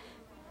that...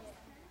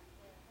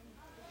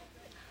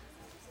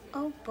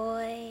 Oh,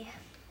 boy.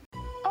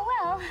 Oh,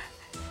 well.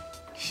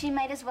 She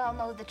might as well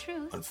know the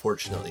truth.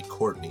 Unfortunately,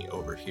 Courtney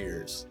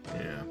overhears.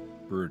 Yeah,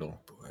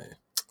 brutal. Boy.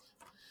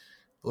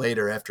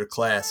 Later, after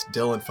class,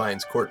 Dylan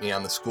finds Courtney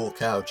on the school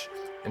couch,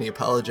 and he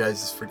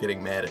apologizes for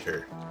getting mad at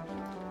her.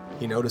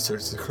 He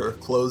notices her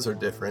clothes are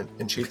different,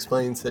 and she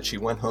explains that she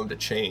went home to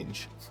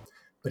change.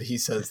 But he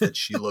says that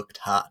she looked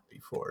hot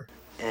before.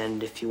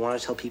 And if you want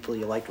to tell people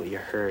you liked what you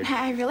heard...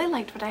 I really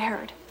liked what I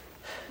heard.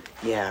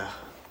 Yeah.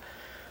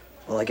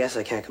 Well, I guess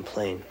I can't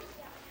complain.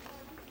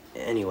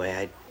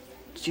 Anyway,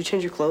 did you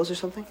change your clothes or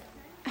something?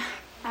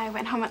 I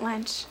went home at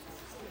lunch.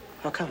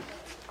 How come?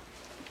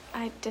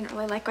 I didn't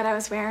really like what I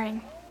was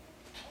wearing.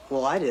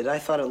 Well, I did. I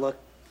thought it looked,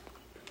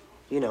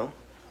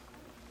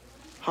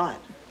 hot.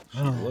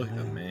 Look at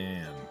the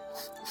man.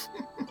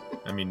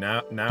 I mean,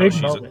 now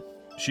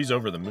she's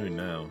over the moon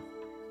now.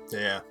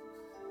 Yeah.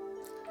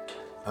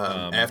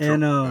 Go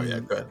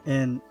ahead.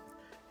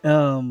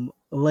 And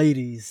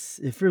ladies,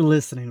 if you're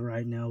listening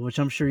right now, which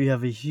I'm sure you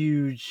have a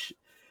huge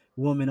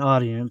woman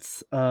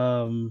audience,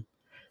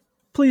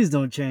 please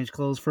don't change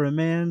clothes for a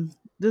man.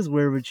 Just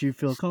wear what you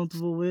feel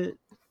comfortable with.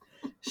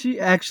 She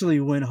actually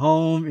went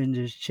home and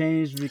just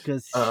changed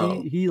because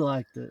he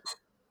liked it.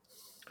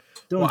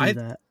 Don't do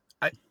that.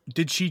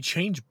 Did she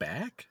change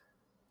back?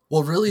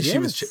 Well, really, yes. She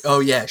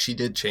was... she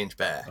did change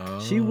back.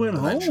 She went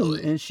home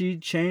and she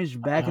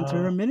changed back into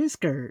her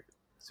miniskirt.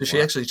 So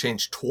she actually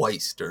changed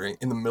twice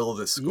in the middle of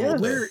the school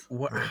day.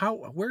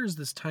 Where is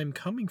this time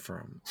coming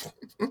from?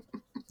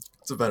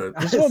 It's about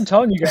This is what I'm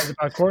telling you guys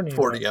about Courtney.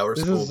 40-hour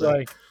school This is day.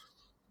 like,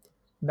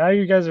 now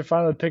you guys are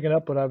finally picking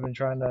up what I've been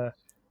trying to,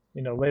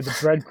 lay the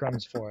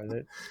breadcrumbs for.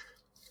 That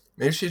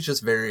maybe she's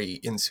just very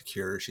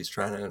insecure. She's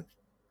trying to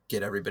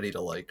get everybody to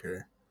like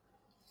her.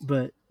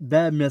 But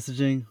bad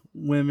messaging,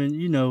 women,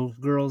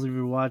 girls, if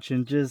you're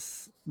watching,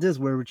 just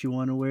wear what you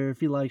want to wear. If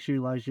he likes you, he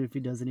likes you. If he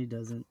doesn't, he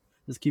doesn't.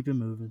 Just keep it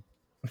moving.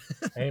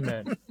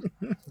 Amen.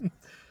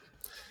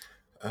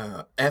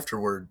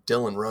 Afterward,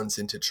 Dylan runs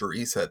into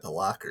Teresa at the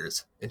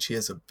lockers, and she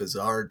has a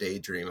bizarre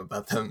daydream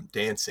about them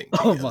dancing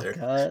together. Oh my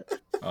god!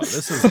 Oh,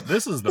 this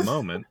is the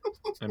moment.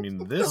 I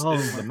mean, this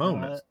is the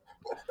moment.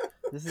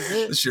 This is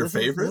it. This is your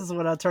favorite? This is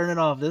when I turn it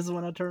off.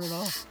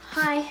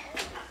 Hi.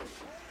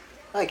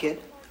 Hi,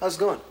 kid. How's it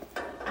going?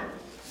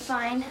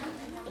 Fine.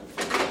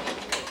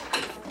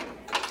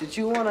 Did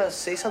you want to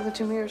say something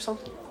to me or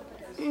something?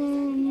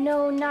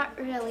 No, not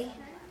really.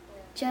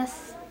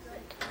 Just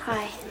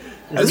hi.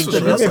 What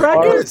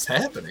is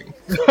happening?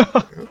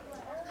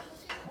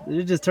 Did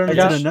it just turn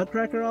into the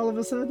Nutcracker all of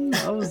a sudden?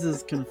 I was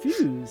just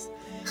confused.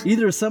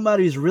 Either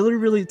somebody's really,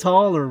 really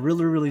tall or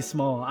really, really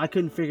small. I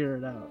couldn't figure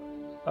it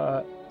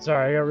out.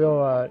 Sorry, I got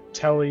real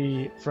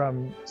Telly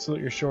from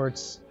Salute Your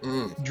Shorts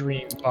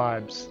dream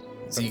vibes.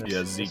 Zeke.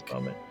 Zeke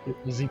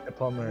the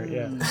Plumber,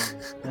 yeah.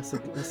 That's a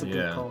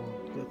good call.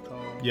 Good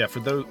call. Yeah, for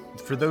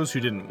those who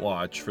didn't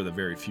watch, for the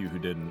very few who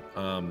didn't,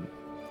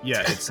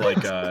 yeah, it's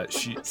like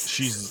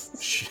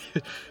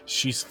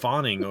she's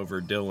fawning over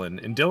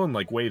Dylan, and Dylan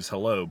like waves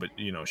hello, but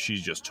you know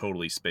she's just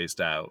totally spaced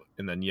out.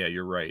 And then yeah,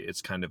 you're right.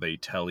 It's kind of a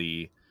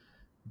Telly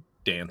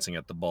dancing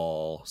at the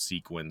ball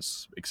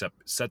sequence,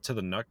 except set to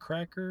the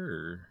Nutcracker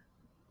or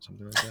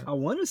something like that. I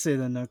want to say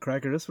the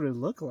Nutcracker. That's what it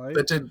looked like.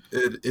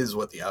 It is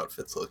what the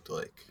outfits looked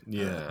like.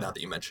 Yeah. Now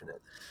that you mention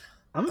it,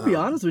 I'm gonna be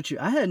honest with you.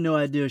 I had no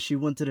idea she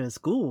went to that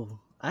school.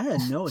 I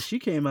had no. She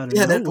came out of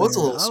yeah, nowhere. that was a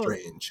little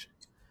strange.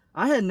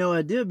 I had no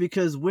idea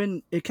because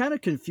when it kind of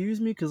confused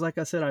me because, like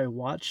I said, I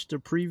watched the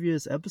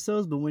previous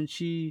episodes, but when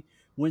she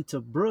went to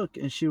Brooke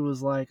and she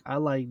was like, "I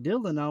like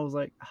Dylan," I was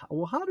like,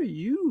 "Well, how do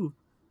you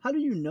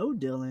know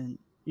Dylan?"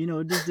 You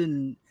know, it just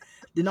didn't.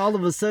 Then all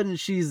of a sudden,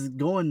 she's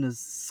going to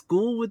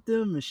school with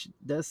them, and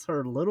that's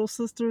her little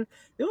sister.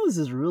 It was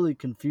just really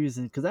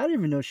confusing because I didn't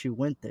even know she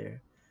went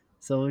there.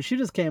 So she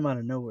just came out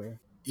of nowhere.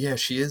 Yeah,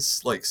 she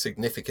is like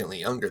significantly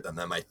younger than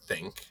them, I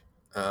think.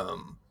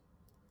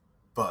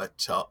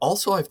 But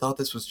also, I thought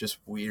this was just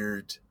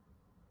weird.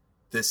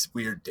 This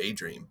weird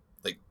daydream.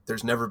 Like,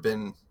 there's never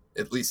been,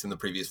 at least in the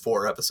previous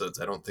 4 episodes,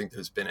 I don't think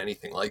there's been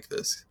anything like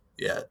this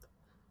yet.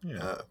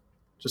 Yeah.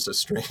 Just a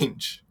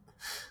strange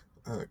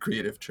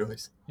creative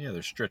choice. Yeah,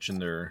 they're stretching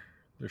their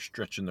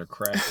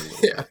craft a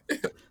little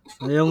bit.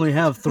 They only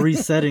have 3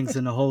 settings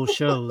in the whole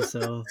show,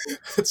 so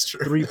that's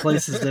true. 3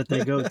 places that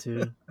they go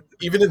to.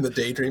 Even in the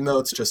daydream, though,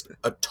 it's just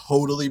a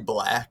totally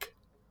black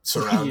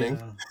surrounding.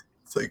 Yeah.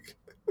 It's like,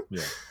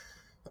 yeah.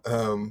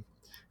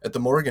 At the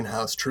Morgan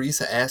house,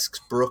 Teresa asks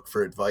Brooke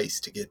for advice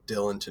to get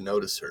Dylan to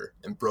notice her,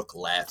 and Brooke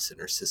laughs in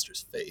her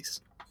sister's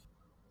face.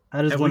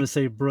 I just want to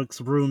say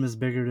Brooke's room is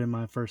bigger than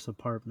my first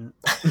apartment.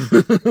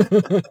 That's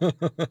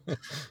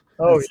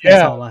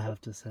all I have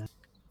to say.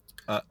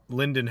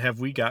 Lyndon, have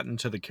we gotten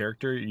to the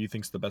character you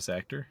think's the best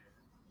actor?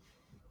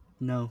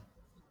 No.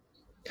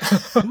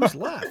 Who's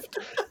left?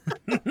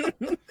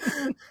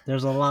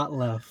 There's a lot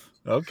left.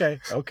 Okay.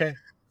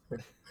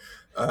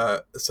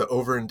 So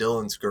over in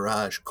Dylan's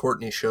garage,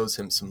 Courtney shows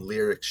him some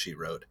lyrics she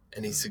wrote,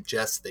 and he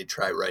suggests they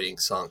try writing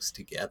songs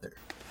together.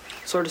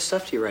 What sort of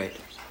stuff do you write?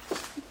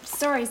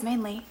 Stories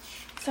mainly.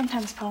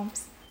 Sometimes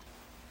poems.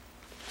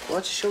 Why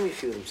don't you show me a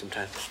few of them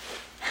sometime?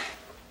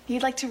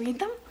 You'd like to read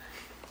them?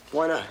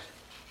 Why not?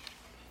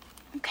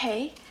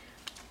 Okay.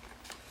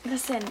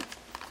 Listen,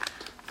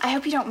 I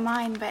hope you don't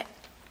mind, but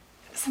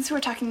since we're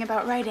talking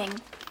about writing,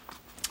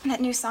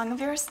 that new song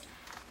of yours,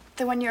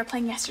 the one you were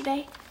playing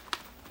yesterday,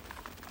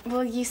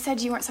 well, you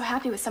said you weren't so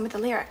happy with some of the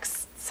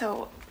lyrics,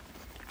 so,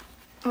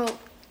 well,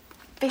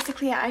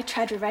 basically I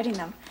tried rewriting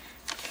them.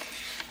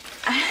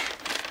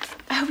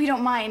 I hope you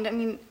don't mind. I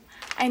mean,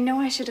 I know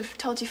I should have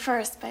told you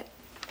first, but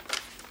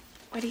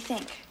what do you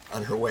think?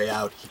 On her way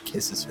out, he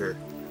kisses her,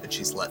 and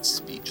she's left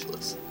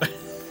speechless.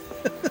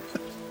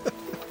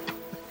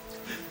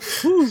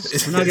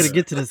 We're not going to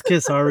get to this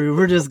kiss, are we?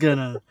 We're just going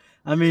to...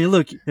 I mean,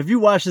 look, if you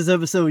watch this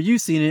episode,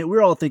 you've seen it.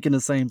 We're all thinking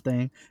the same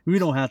thing. We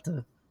don't have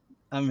to...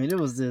 I mean, it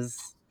was just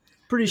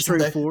pretty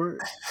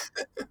straightforward.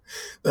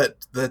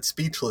 That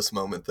speechless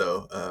moment,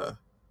 though,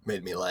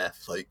 made me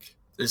laugh. Like,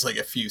 there's like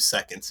a few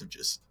seconds of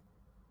just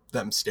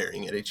them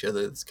staring at each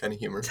other. It's kind of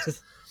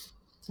humorous.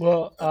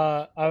 Well,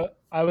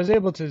 I was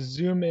able to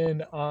zoom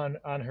in on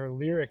her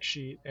lyric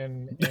sheet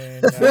and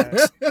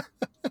catch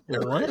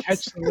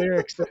the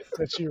lyrics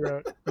that she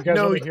wrote. You guys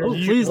want to hear?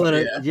 Please let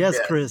it. Yes,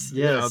 Chris.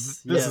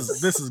 Yes.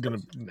 This is gonna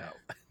no.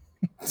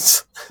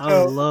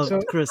 I would love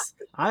Chris.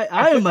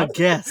 I am a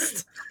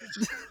guest.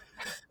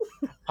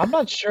 I'm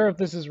not sure if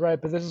this is right,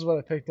 but this is what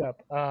I picked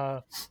up.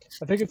 I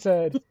think it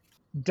said,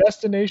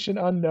 "Destination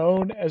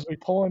unknown. As we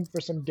pull in for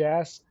some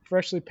gas,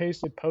 freshly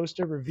pasted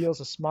poster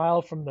reveals a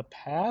smile from the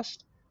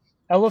past.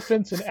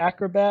 Elephants and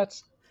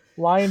acrobats.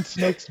 Lion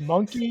snakes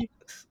monkey.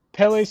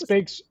 Pele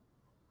speaks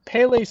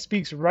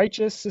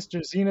righteous. Sister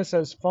Xena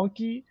says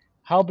funky.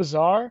 How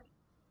bizarre.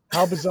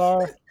 How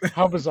bizarre.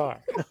 How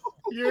bizarre."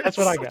 That's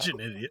what I got. Such an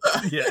idiot.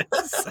 Yeah,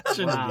 such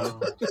an idiot.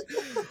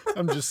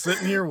 I'm just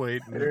sitting here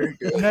waiting. Very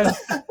good. And then,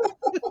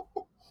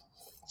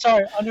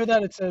 sorry, under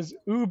that it says,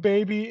 "Ooh,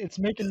 baby, it's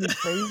making me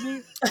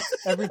crazy.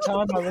 Every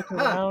time I look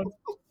around,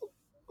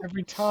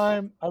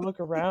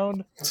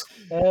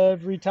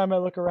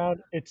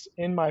 it's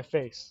in my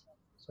face."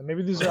 So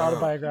maybe these are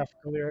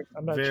autobiographical lyrics.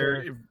 I'm not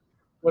sure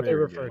what they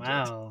refer to.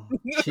 Wow.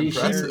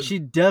 She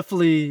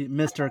definitely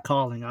missed her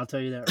calling. I'll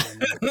tell you that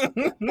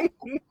right now.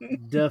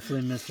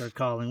 Definitely missed her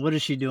calling. What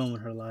is she doing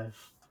with her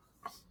life?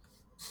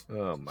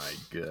 Oh my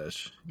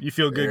gosh. You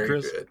feel good,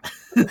 Chris?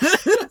 Good.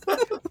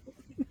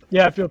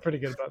 Yeah, I feel pretty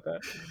good about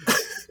that.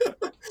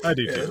 I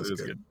do too. It was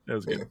good. That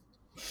was good.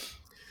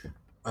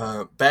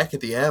 Back at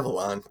the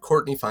Avalon,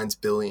 Courtney finds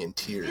Billy in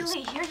tears.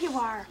 Billy, here you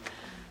are.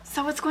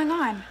 So what's going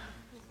on?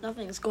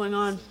 Nothing's going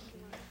on.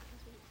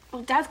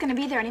 Well, Dad's gonna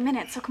be there any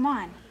minute, so come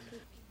on.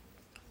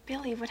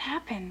 Billy, what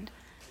happened?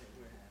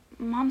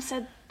 Mom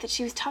said that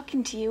she was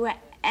talking to you,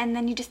 and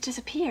then you just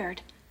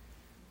disappeared.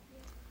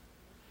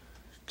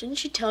 Didn't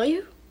she tell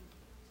you?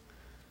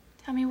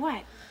 Tell me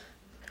what?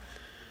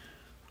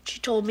 She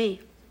told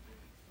me.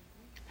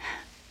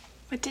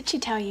 What did she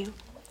tell you?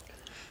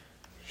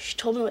 She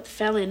told me what the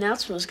family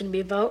announcement was going to be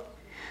about.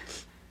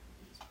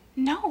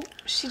 No,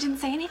 she didn't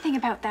say anything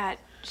about that.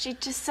 She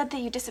just said that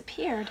you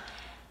disappeared,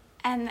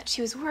 and that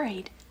she was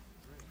worried.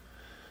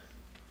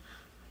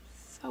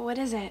 So what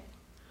is it?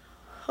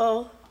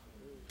 Oh,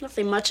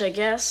 nothing much, I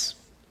guess.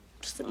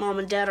 Just that Mom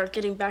and Dad aren't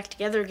getting back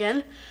together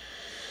again.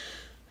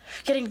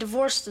 They're getting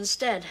divorced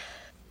instead.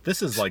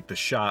 This is like the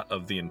shot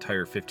of the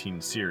entire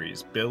 15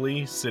 series.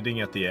 Billy sitting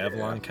at the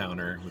Avalon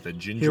counter with a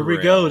ginger Here we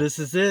ale, go. This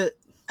is it.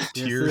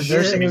 tears This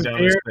is streaming it.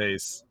 down his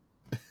face.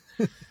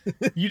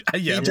 Yeah,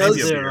 He maybe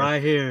does a it beer.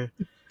 right here.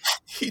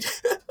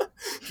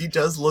 He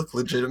does look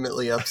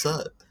legitimately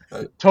upset.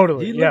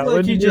 Totally. He looked Yeah, like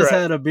Lyndon, he you're just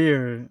right. had a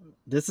beer.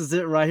 This is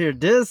it right here.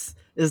 This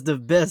is the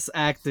best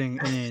acting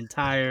in the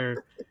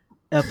entire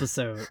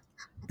episode.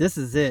 This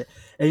is it.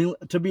 And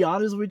to be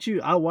honest with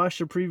you, I watched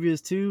the previous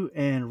two,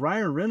 and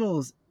Ryan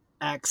Reynolds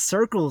acts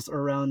circles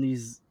around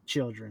these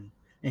children,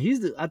 and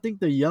he's I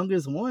think the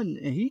youngest one,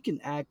 and he can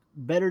act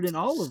better than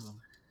all of them.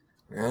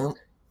 Well,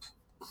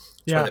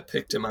 Yeah. I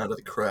picked him out of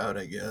the crowd,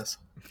 I guess.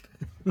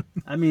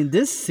 I mean,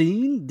 this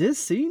scene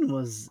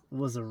was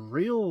a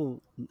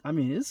real. I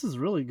mean, this is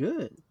really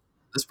good.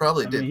 This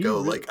probably I did mean, he go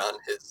really- like on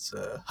his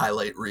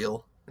highlight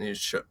reel when he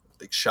was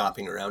like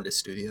shopping around his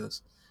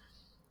studios.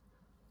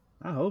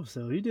 I hope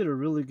so. He did a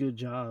really good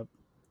job.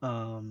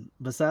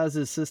 Besides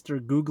his sister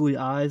googly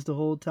eyes the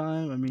whole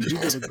time, I mean, he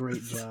did a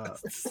great job.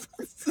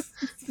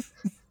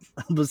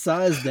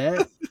 Besides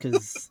that,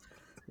 because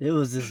it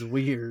was just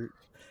weird.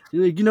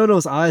 You know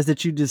those eyes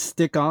that you just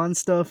stick on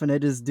stuff and they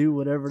just do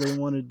whatever they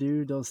want to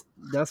do.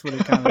 That's what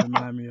it kind of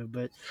reminded me of.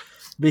 But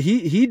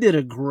he did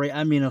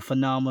a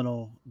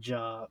phenomenal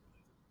job.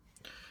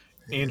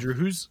 Andrew,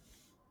 who's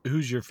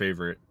your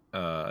favorite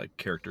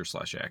character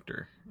 /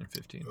 actor in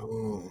 15?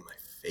 Oh, my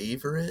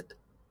favorite?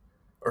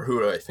 Or who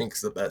do I think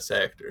is the best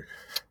actor?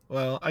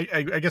 Well,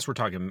 I guess we're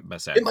talking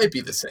best actor. It might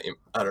be the same.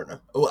 I don't know.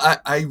 Well,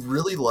 I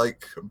really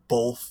like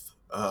both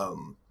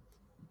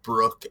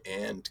Brooke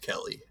and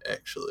Kelly,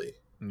 actually.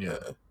 Yeah.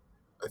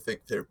 I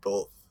think they're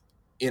both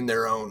in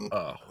their own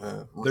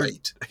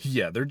right.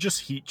 They're just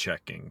heat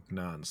checking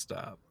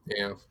nonstop.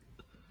 Yeah.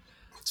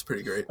 It's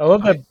pretty great. I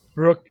love that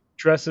Brooke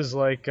dresses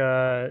like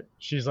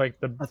she's like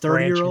the A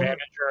branch 30-year-old? manager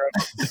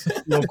of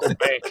a local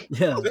bank.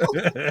 Yeah, like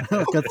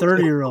a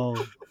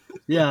 30-year-old.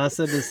 Yeah, I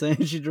said the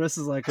same. She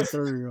dresses like a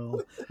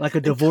 30-year-old, like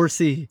a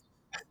divorcee.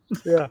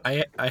 Yeah.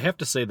 I have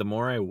to say, the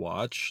more I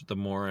watch, the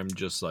more I'm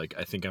just like,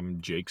 I think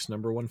I'm Jake's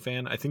 #1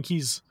 fan. I think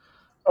he's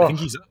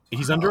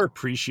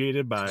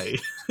underappreciated by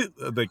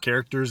the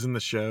characters in the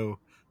show.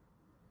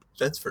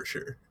 That's for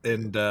sure.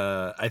 And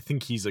I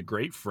think he's a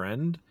great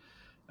friend.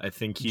 I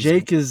think he's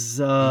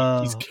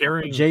he's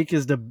carrying. Jake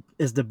is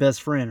the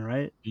best friend,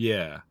 right?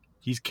 Yeah,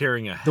 he's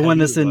carrying a The one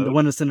that's heavy in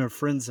load. her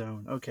friend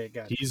zone. Okay,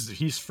 got it.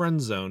 He's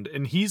friend zoned,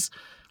 and he's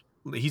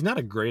not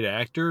a great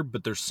actor,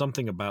 but there's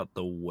something about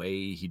the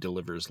way he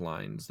delivers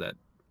lines that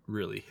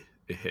really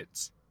it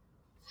hits.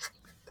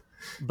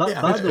 By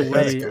the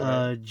way,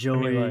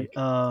 Joey,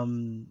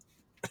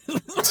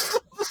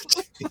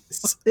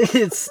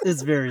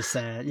 it's very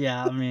sad.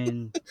 Yeah, I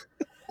mean,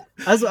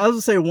 I was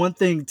gonna say one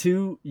thing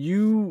too.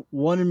 You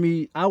wanted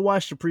me. I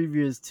watched the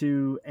previous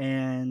two,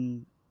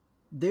 and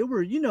they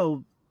were,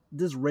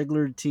 this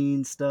regular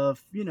teen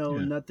stuff.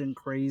 Nothing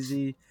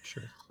crazy.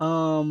 Sure.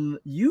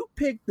 You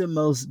picked the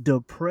most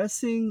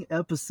depressing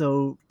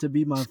episode to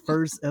be my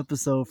first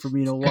episode for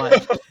me to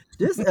watch.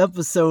 This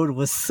episode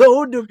was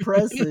so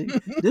depressing.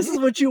 This is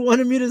what you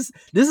wanted me to.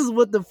 This is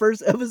what the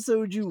first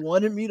episode you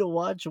wanted me to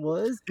watch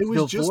was. It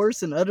was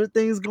divorce and other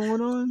things going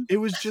on. It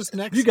was just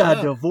next. You got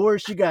up.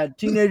 divorce. You got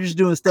teenagers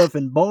doing stuff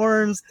in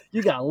barns.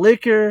 You got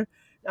liquor.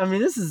 I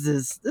mean, this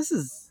is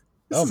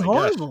Oh my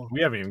horrible. gosh,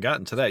 we haven't even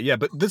gotten to that. Yeah,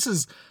 but this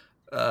was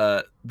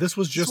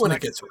just when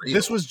it gets real.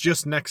 This was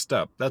just next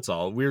up. That's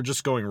all. We were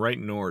just going right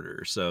in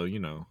order, so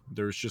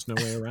there's just no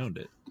way around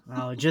it.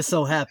 Oh, it just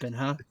so happened,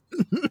 huh?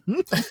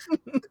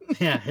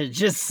 Yeah, it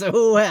just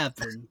so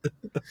happened.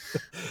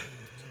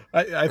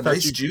 I A thought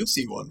nice you.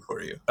 juicy one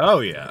for you. Oh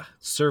yeah,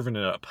 serving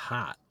it up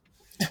hot.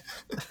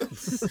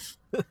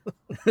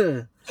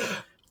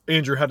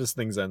 Andrew, how does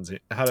things end?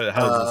 How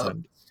does this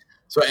end?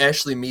 So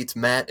Ashley meets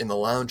Matt in the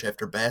lounge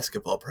after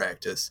basketball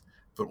practice,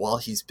 but while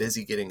he's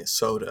busy getting a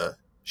soda,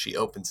 she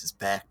opens his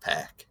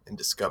backpack and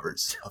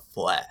discovers a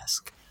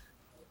flask.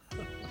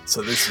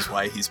 So this is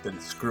why he's been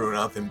screwing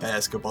up in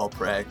basketball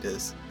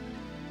practice.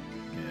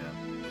 Yeah.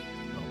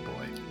 Oh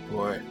boy.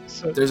 Boy,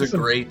 So, there's a some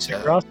great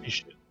Degrassi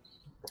shit.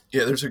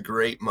 yeah, there's a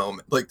great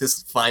moment. Like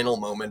this final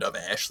moment of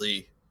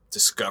Ashley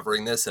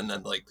discovering this, and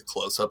then like the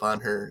close up on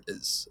her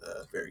is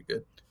very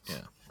good.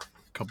 Yeah.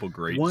 couple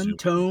great One zoom-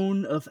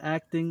 tone of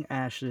acting.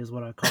 Ashley is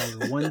what I call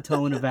her. One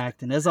tone of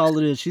acting. That's all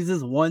it is. She's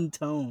just one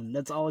tone.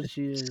 That's all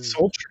she is.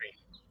 Sultry.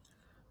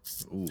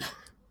 Ooh,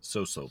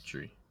 so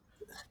sultry.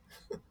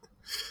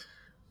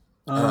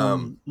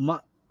 I'm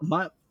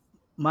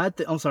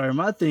sorry.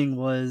 My thing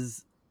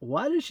was,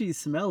 why does she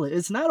smell it?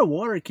 It's not a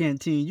water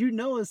canteen. You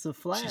know it's a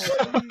flash.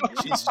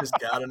 She's just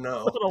gotta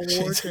know.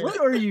 What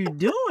are you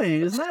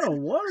doing? It's not a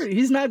water.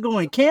 He's not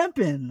going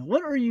camping.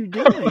 What are you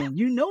doing?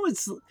 You know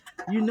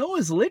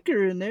it's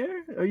liquor in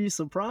there. Are you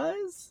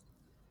surprised?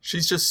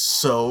 She's just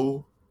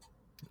so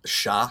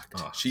shocked.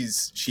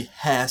 She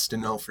has to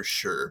know for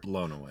sure.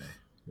 Blown away.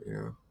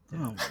 Yeah.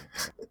 Oh.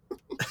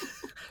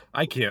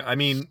 I can't. I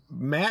mean,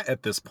 Matt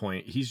at this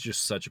point, he's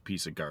just such a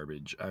piece of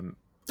garbage. I'm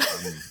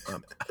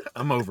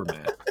over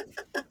Matt.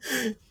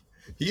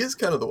 He is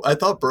kind of I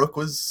thought Brooke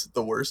was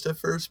the worst at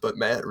first, but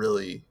Matt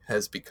really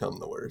has become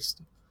the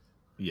worst.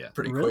 Yeah.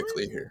 Pretty Really?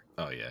 quickly here.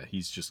 Oh yeah,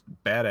 he's just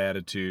bad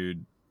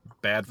attitude,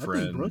 bad I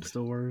friend. think Brooke's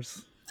the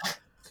worst.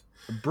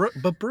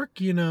 But Brooke,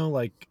 you know,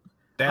 like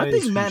that I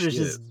think is Matt who is she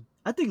just.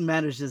 I think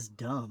Matt is just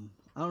dumb.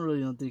 I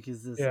don't think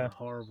he's this Yeah.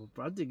 horrible.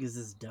 I think he's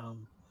just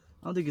dumb.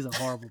 I don't think he's a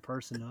horrible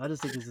person though. I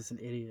just think he's just an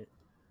idiot.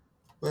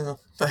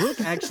 Well,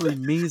 Brooke actually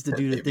means to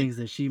do the things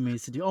that she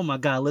means to do. Oh my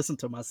god, listen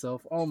to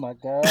myself. Oh my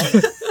god.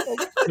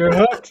 You're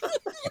hooked.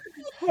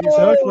 He's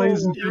hooked,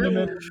 ladies and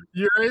gentlemen.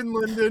 You're in,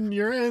 Lyndon.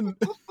 You're in.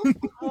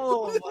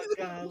 Oh my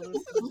god,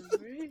 listen to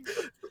me.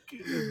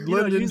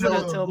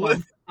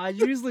 Lyndon, I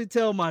usually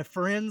tell my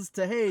friends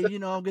to, hey, I'm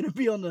gonna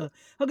be on the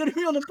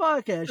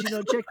podcast.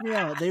 Check me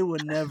out. They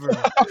would never,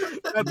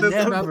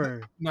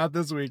 never. Not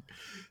this week.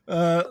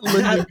 Not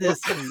Lyndon,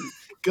 this week.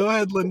 go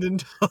ahead, Lyndon.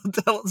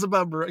 Tell us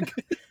about Brooke.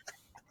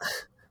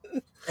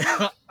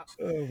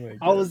 Oh my god.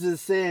 I was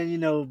just saying,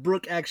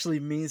 Brooke actually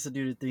means to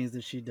do the things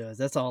that she does.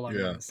 That's all I'm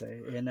gonna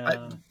say. And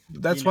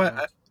that's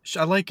why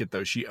I like it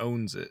though. She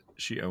owns it.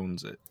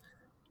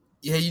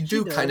 Yeah, you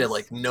do does. kind of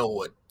like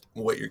know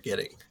what you're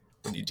getting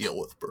when you deal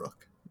with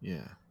Brooke.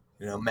 Yeah.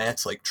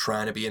 Matt's like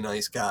trying to be a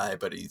nice guy,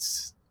 but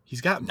he's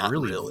got not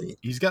really.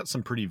 He's got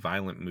some pretty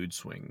violent mood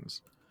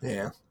swings.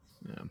 Yeah.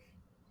 Yeah.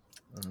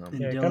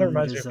 Yeah, it kind of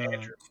reminds me of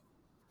Andrew.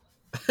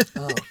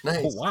 Oh,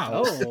 nice. Oh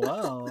wow. Oh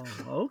wow.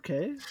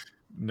 Okay.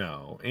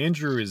 No,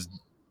 Andrew is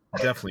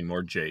definitely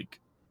more Jake.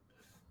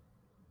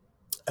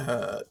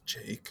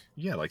 Jake.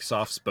 Yeah, like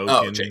soft spoken.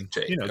 Oh, Jake. Just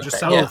Okay.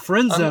 solid. Yeah.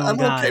 Friend zone I'm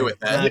guy. okay with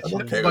that. Gotcha.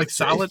 I'm okay Like with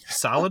Jake.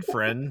 solid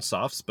friend,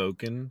 soft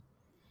spoken.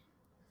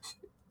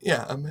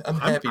 Yeah, I'm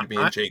happy to be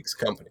in Jake's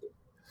company.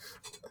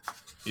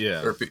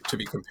 Yeah. Or to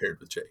be compared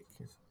with Jake.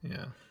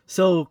 Yeah.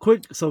 So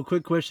quick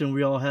question.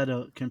 We all had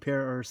to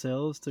compare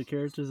ourselves to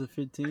characters of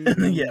 15.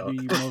 Yeah. We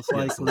most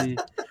likely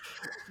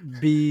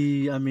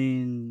be,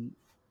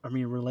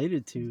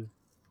 related to.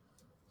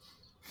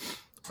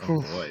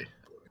 Oh boy.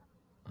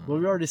 Well,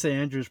 we already say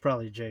Andrew's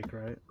probably Jake,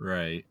 right?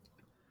 Right.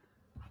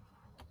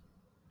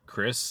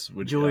 Chris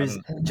would. Joey's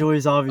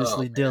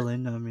obviously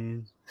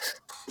Dylan.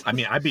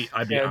 I'd be.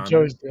 Yeah, honored.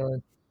 Joe's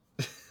Dylan.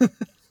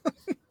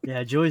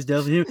 Yeah, Joey's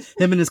definitely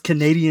him in his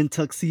Canadian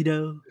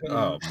tuxedo.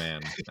 Oh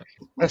man,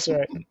 That's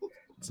right.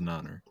 it's an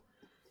honor.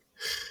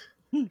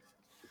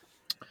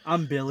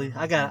 I'm Billy.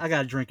 I got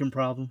a drinking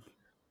problem.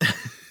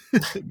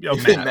 Yo,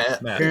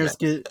 Matt. Parents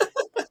get.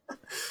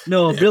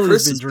 No, Yeah, Billy's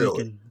Chris been is Billy.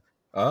 drinking.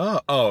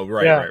 Oh,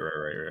 right, Yeah.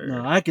 right.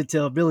 No, I could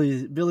tell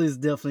Billy's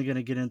definitely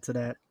gonna get into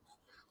that.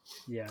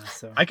 Yeah,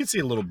 so I could see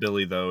a little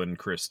Billy though in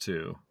Chris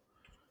too.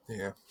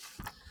 Yeah.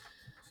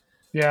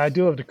 Yeah, I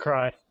do love to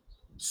cry.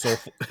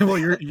 Soulful. Well,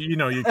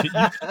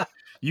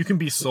 you can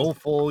be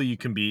soulful. You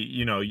can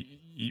be,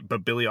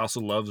 but Billy also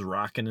loves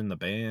rocking in the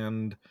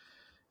band.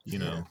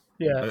 Yeah,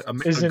 a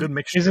isn't good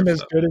mixture. isn't of as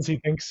stuff. good as he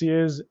thinks he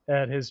is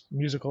at his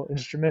musical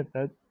instrument.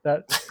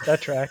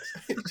 That tracks.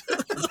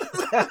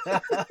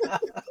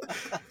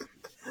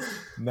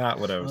 Not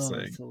what I was oh,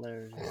 saying. that's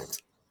hilarious.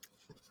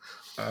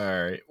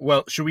 All right.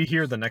 Well, should we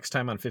hear the next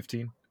time on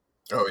 15?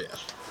 Oh yeah.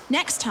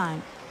 Next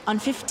time on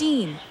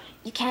 15.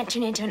 You can't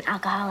turn into an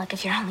alcoholic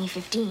if you're only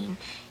 15,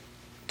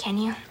 can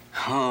you?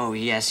 Oh,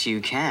 yes, you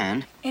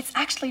can. It's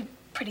actually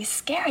pretty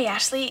scary,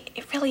 Ashley.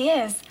 It really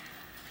is.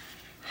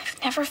 I've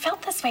never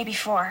felt this way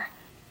before.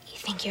 You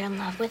think you're in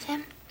love with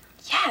him?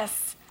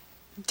 Yes.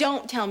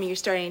 Don't tell me you're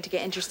starting to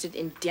get interested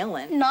in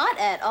Dylan. Not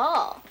at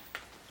all.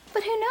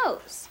 But who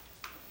knows?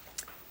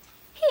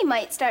 He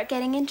might start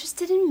getting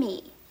interested in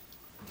me,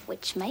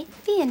 which might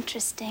be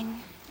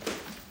interesting.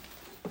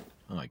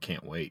 Oh, I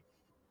can't wait.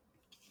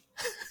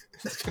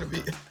 It's gonna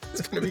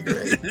be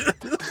great.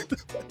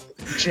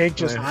 Jake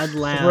just I'd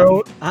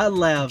throw.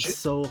 laugh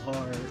so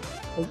hard.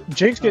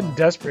 Jake's getting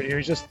desperate here.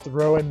 He's just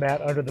throwing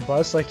Matt under the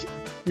bus. Like,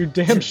 you're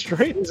damn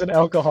straight he's an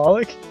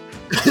alcoholic.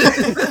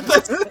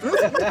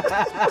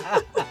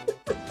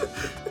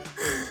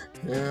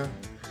 Yeah.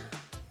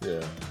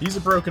 Yeah. He's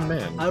a broken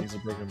man.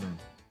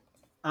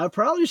 I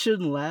probably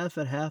shouldn't laugh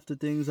at half the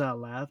things I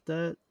laughed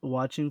at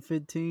watching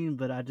 15,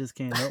 but I just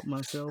can't help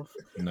myself.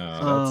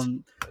 No,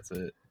 that's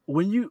it.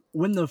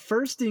 when the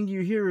first thing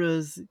you hear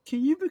is,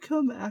 "Can you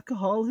become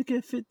alcoholic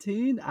at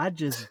 15?" I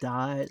just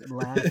died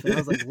laughing. I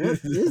was like, "What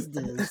is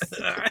this?"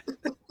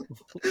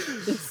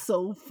 It's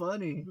so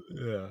funny.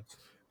 Yeah.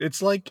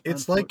 It's like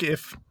if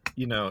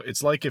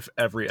it's like if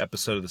every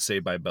episode of the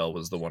Saved by Bell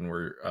was the one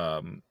where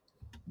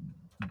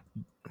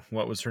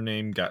what was her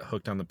name got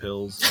hooked on the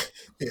pills.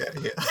 Yeah.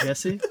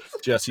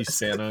 Jesse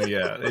Sano.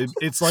 Yeah,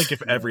 it's like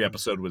if every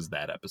episode was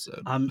that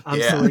episode. I'm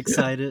so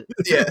excited.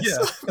 Yeah.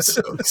 I'm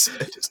so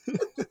excited.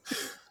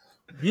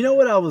 You know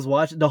what I was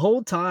watching the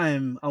whole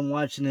time I'm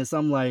watching this?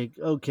 I'm like,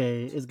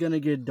 okay, it's gonna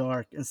get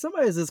dark, and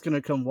somebody's just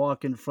gonna come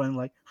walk in front,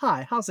 like,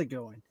 "Hi, how's it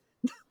going?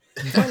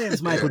 My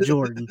name's Michael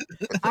Jordan.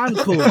 I'm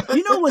cool."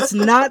 You know what's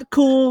not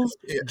cool?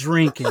 Yeah.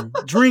 Drinking.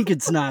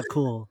 Drinking's not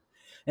cool.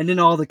 And then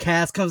all the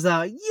cast comes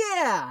out.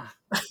 Yeah.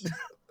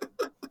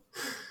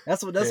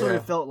 That's what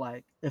it felt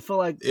like. It felt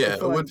like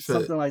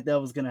something like that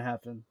was gonna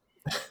happen.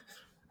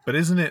 But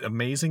isn't it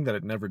amazing that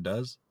it never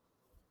does?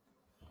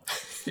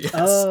 Yes.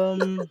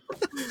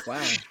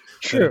 Wow.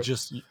 True.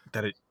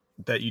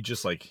 That you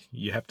just like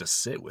you have to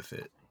sit with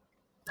it.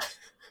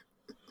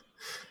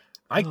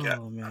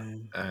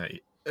 Man.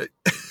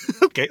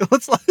 Okay,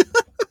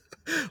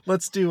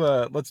 let's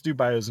do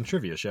bios and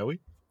trivia, shall we?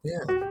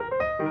 Yeah.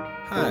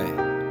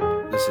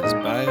 Hi, this is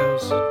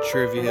bios,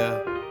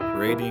 trivia,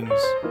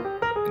 ratings,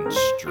 and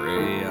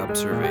stray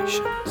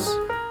observations.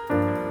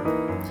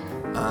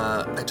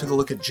 I took a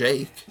look at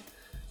Jake.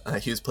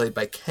 He was played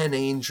by Ken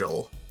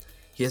Angel.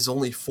 He has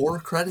only 4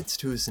 credits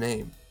to his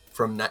name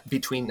from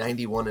between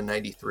 91 and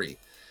 93.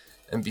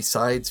 And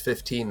besides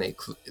 15,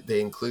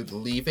 they include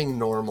Leaving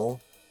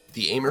Normal,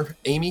 the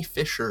Amy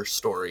Fisher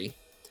story,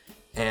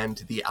 and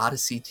the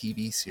Odyssey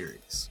TV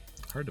series.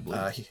 Hard to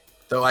believe.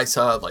 Though I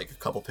saw like a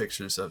couple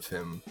pictures of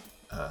him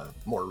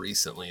more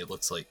recently, it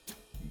looks like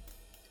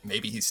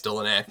maybe he's still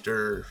an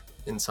actor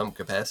in some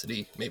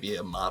capacity, maybe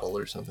a model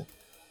or something.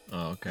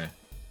 Oh, okay.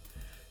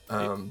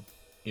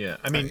 Yeah,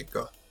 I mean,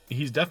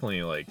 he's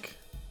definitely like,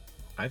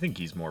 I think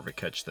he's more of a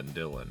catch than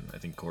Dylan. I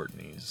think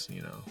Courtney's,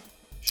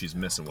 she's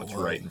missing what's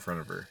right in front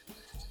of her.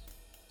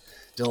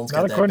 Dylan's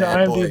not got according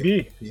that to bad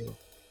IMDb. boy.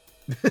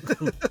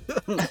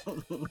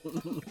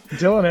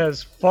 Dylan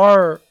has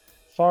far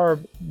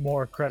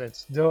more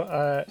credits,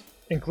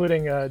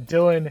 including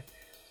Dylan. I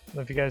don't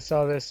know if you guys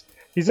saw this.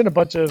 He's in a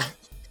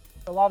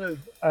lot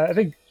of. I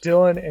think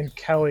Dylan and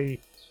Kelly,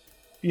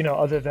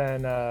 other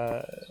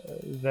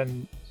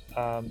than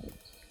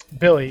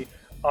Billy,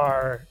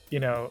 are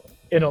in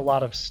a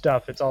lot of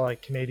stuff. It's all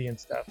like Canadian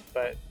stuff,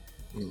 but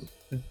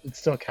it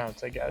still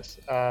counts, I guess.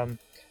 But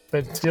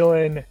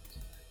Dylan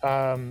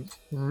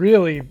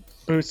really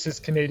boosts his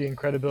Canadian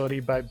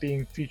credibility by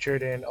being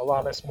featured in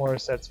Alanis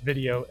Morissette's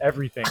video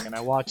 "Everything," and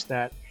I watched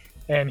that,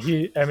 and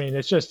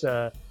it's just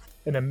an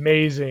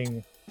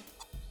amazing,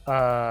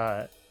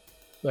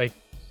 like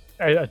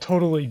a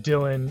totally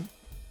Dylan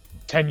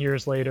 10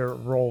 years later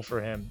role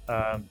for him.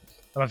 I don't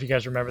know if you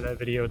guys remember that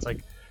video. It's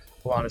like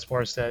Alanis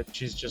Morissette,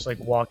 she's just like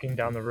walking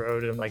down the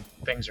road and like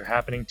things are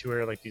happening to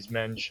her, like these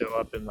men show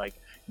up and like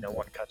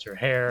one cuts her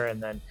hair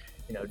and then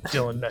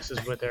Dylan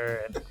messes with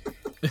her, and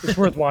it's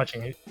worth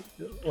watching.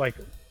 Like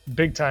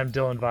big time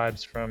Dylan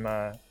vibes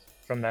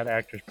from that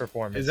actor's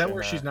performance. Is that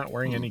where she's not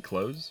wearing any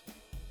clothes?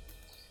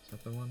 Is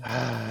that the one?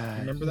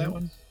 Remember that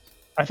one?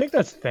 I think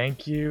that's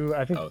Thank You.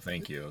 Oh,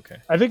 Thank You. Okay.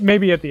 I think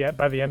maybe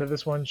by the end of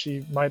this one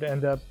she might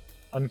end up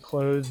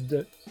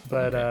unclothed,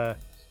 but I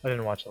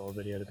didn't watch the whole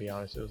video, to be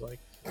honest. It was like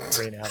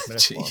 3.5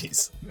 minutes long.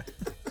 Jeez.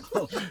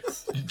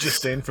 You just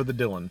staying for the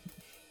Dylan.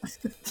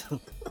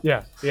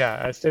 Yeah,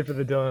 I stayed for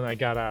the Dylan. I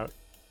got out.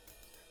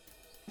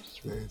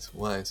 It's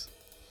wise.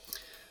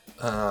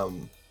 I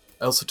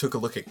also took a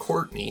look at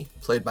Courtney,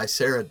 played by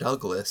Sarah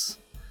Douglas.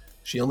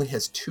 She only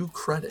has 2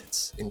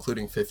 credits,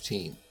 including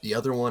 15. The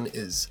other one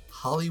is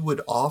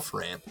Hollywood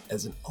Off-Ramp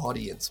as an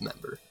audience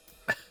member.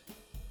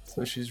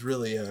 So she's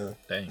really,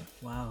 dang.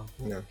 Wow.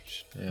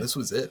 This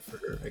was it for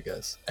her, I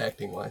guess,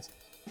 acting-wise.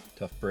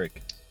 Tough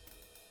break.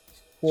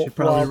 She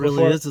probably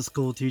really is a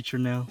school teacher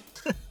now.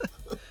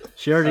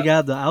 She already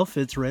got the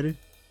outfits ready.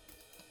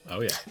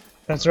 Oh, yeah.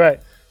 That's right.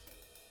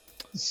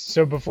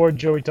 So before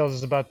Joey tells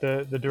us about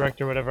the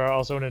director or whatever, I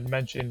also wanted to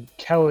mention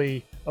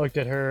Kelly. I looked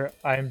at her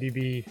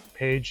IMDb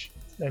page,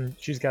 and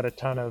she's got a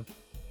ton of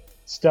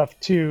stuff,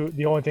 too.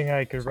 The only thing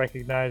I could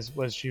recognize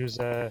was she was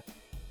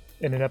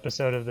in an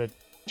episode of the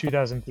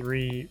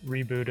 2003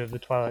 reboot of The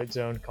Twilight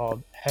Zone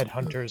called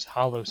Headhunter's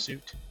Hollow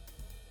Suit.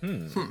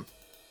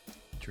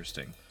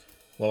 Interesting.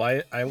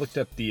 Well, I looked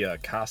at the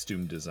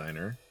costume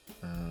designer,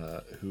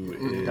 who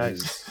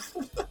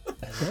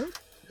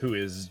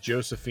is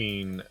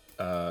Josephine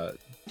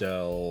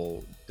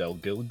Del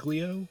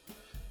Giglio,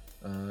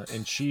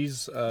 and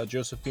she's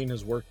Josephine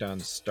has worked on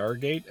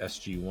Stargate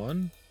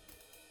SG-1,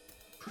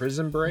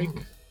 Prison Break,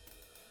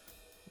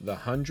 The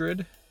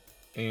 100,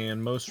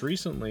 and most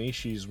recently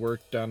she's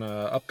worked on an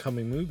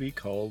upcoming movie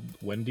called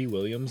Wendy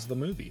Williams the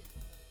Movie.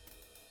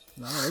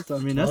 That's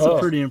a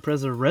pretty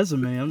impressive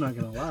resume, I'm not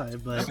gonna lie,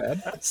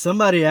 but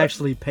somebody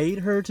actually paid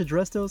her to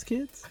dress those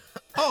kids?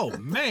 Oh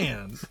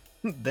man.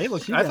 They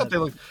look. She I got- thought they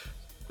looked.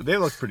 They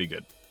look pretty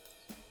good.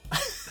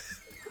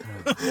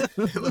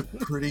 They look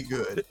pretty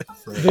good.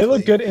 They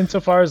look good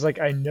insofar as like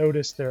I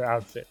noticed their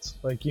outfits.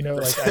 Like like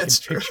I can That's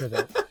true. picture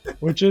them,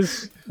 which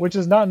is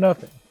not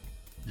nothing.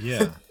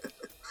 Yeah.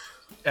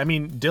 I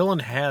mean,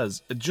 Dylan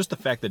has just the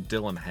fact that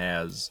Dylan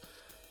has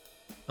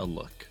a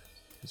look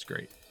is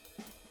great.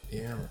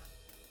 Yeah.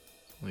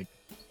 Like,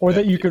 Or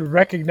that you could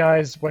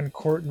recognize when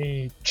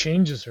Courtney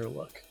changes her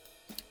look.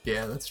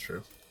 Yeah, that's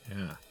true.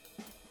 Yeah.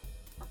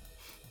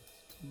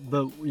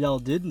 But y'all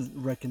didn't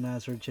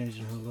recognize her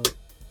changing her look.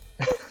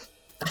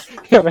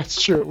 Yeah,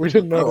 that's true. We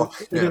didn't know. Oh,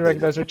 We yeah, didn't they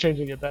recognize her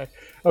changing it back.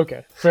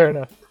 Okay, fair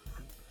enough.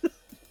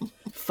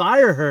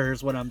 Fire her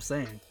is what I'm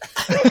saying.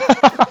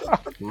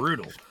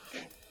 Brutal.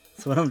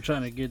 That's what I'm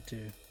trying to get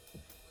to.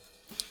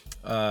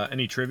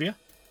 Any trivia?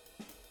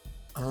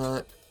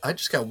 I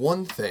just got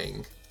one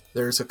thing.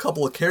 There's a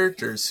couple of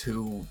characters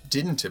who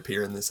didn't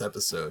appear in this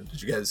episode.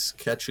 Did you guys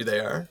catch who they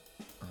are?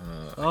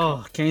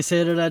 Oh, can't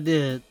say that I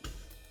did.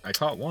 I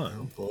caught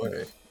one. Oh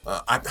boy.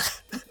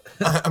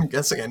 I'm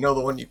guessing I know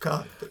the one you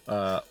caught.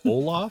 But...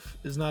 Olaf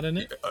is not in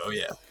it. Oh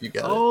yeah, you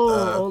got Oh,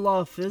 it.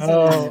 Olaf is in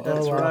oh, it.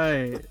 That's Olaf.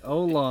 right.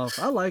 Olaf.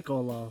 I like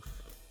Olaf.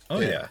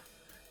 Oh yeah.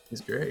 He's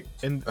great.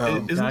 And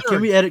isn't Nah,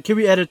 there can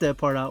we edit that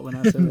part out when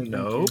I said it?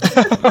 No.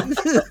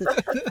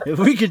 If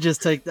we could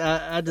just take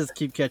that, I just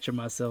keep catching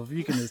myself.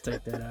 You can just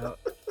take that out.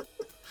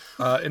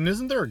 And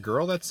isn't there a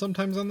girl that's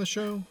sometimes on the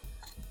show?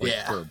 Like,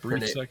 Yeah, For a her brief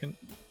name- second.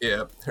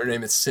 Yeah, her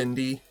name is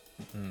Cindy.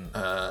 Hmm.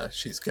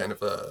 She's kind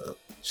of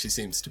she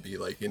seems to be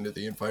like into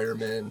the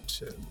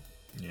environment and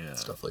Yeah.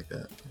 stuff like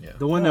that. Yeah.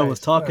 The one that was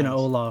Nice, talking to nice.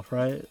 Olaf,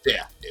 right?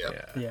 Yeah.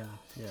 Yeah.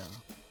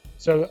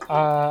 So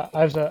I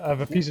have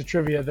a piece of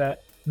trivia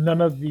that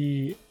none of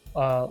the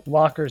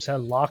lockers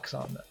had locks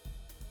on them,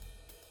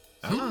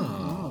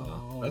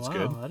 Oh, that's wow.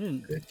 good. I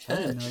didn't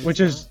catch. know which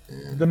that. is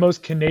the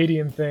most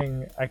Canadian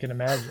thing I can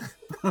imagine.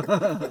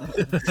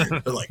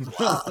 They're like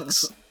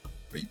locks.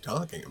 What are you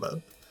talking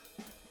about?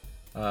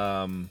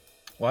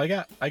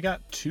 Well, I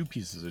got two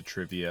pieces of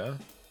trivia.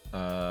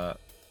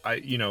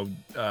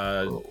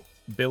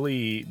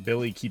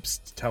 Billy keeps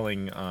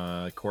telling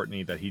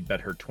Courtney that he'd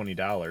bet her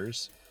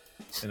 $20,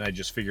 and I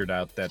just figured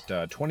out that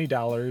 $20 in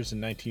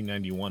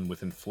 1991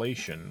 with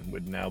inflation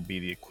would now be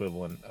the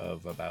equivalent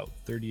of about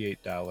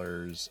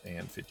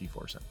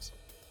 $38.54.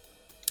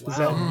 Is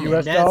that Wow. U.S. And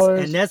that's-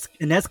 dollars?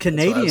 And that's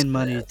Canadian was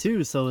money gonna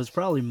too, so it's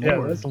probably Yeah,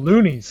 more. that's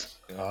loonies.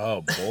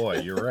 Oh boy,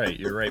 you're right.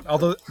 You're right.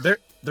 Although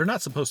they're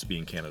not supposed to be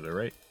in Canada,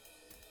 right?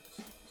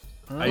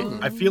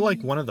 I feel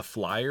like one of the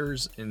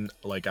flyers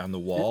on the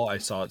wall I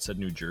saw it said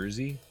New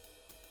Jersey.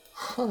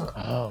 Huh.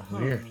 Oh,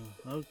 weird.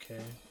 Okay.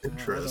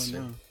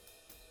 Interesting.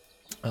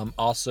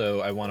 Also,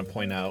 I want to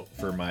point out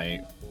for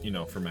my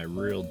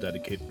real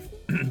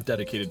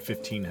dedicated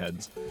 15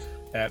 heads,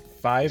 at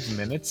 5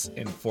 minutes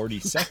and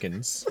 40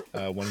 seconds,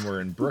 when we're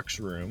in Brooke's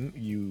room,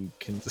 you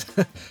can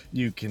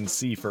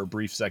see for a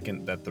brief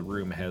second that the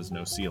room has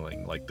no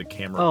ceiling, like the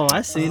camera. Oh,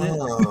 I seen it.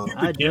 Oh.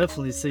 I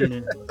definitely seen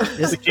it.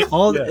 It's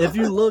all. Yeah. If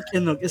you look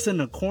it's in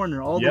the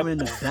corner, all the way in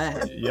the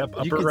back. Yep, You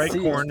upper can right see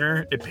it.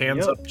 corner. It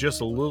pans Yep. up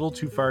just a little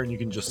too far, and you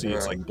can just see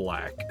it's Right. like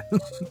black.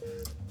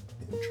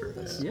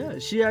 Interesting. Yeah,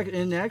 she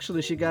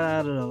got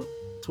out of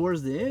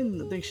towards the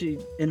end. I think she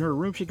in her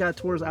room she got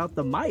towards out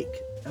the mic.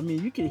 I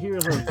mean, you could hear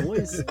her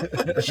voice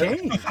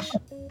change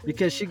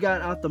because she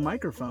got out the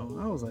microphone.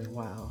 I was like,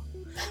 wow.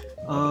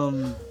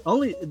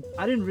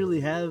 I didn't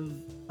really have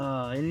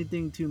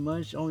anything too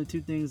much. Only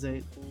two things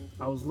that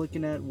I was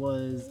looking at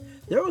was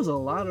there was a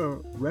lot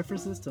of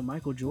references to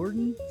Michael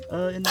Jordan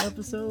in the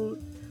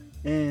episode,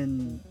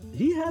 and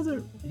he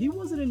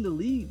wasn't in the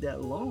league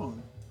that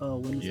long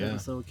when this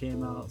episode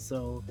came out.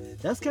 So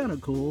that's kind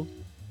of cool.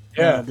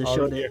 Yeah, to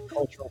show already that a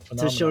cultural to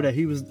phenomenon. show that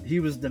he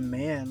was the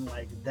man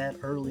like that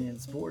early in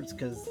sports.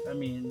 Because I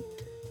mean,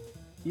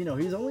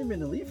 he's only been in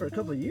the league for a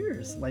couple of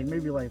years, like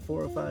maybe like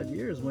 4 or 5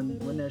 years when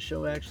that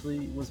show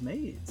actually was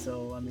made.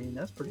 So I mean,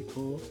 that's pretty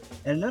cool.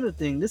 And another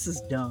thing, this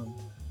is dumb,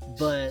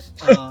 but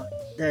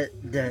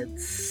that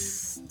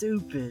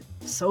stupid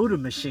soda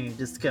machine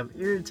just kept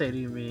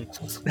irritating me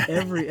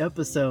every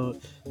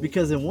episode,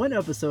 because in one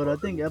episode, I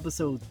think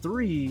episode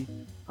 3,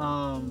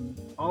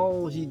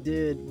 all he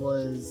did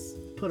was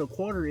put a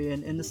quarter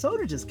in and the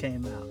soda just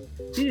came out.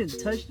 He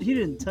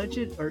didn't touch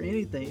it or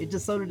anything.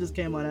 Soda just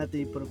came out after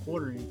he put a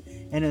quarter in.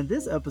 And in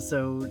this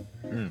episode,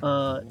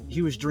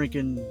 he was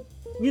drinking,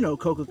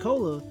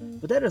 Coca-Cola,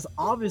 but that is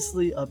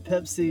obviously a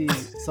Pepsi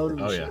soda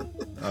machine.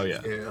 Oh yeah.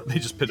 They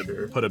just put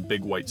a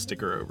big white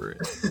sticker over it.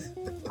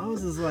 I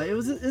was just like,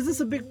 is this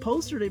a big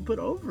poster they put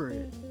over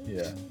it?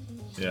 Yeah.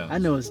 I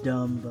know it's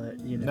dumb, but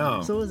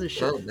No. So is this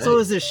show. Oh, nice. So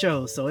is this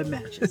show, so it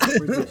matches.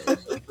 We're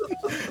good.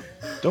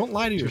 Don't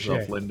lie to yourself,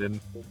 Touche. Lyndon.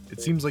 It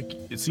seems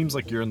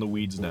like you're in the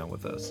weeds now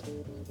with us.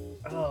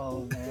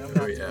 Oh man, I'm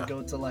about to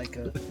go to like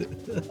a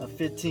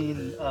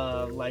 15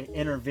 like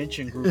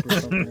intervention group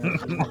or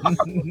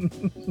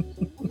something.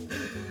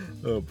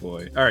 Oh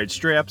boy. All right,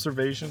 stray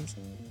observations.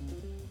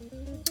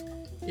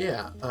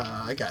 Yeah,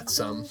 I got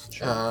some.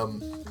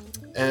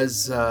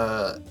 As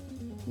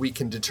we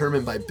can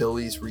determine by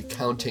Billy's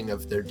recounting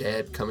of their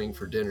dad coming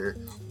for dinner,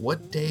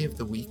 what day of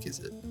the week is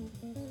it?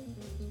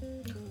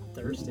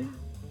 Thursday.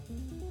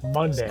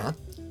 Monday.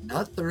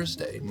 Not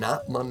Thursday,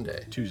 not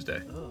Monday.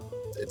 Tuesday. Oh,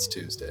 It's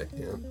Tuesday,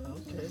 yeah.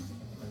 okay.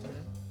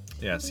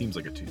 Yeah, it seems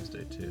like a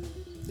Tuesday too.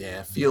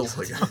 Yeah, feels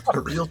like a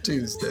real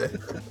Tuesday.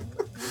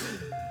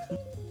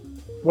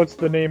 What's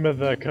the name of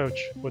the coach?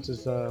 What's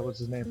his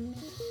name?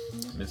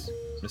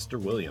 Mr.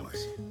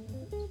 Williams.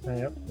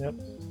 Yep.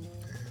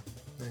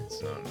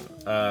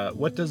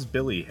 What does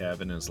Billy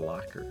have in his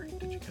locker?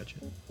 Did you catch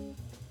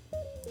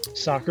it?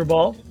 Soccer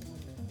ball.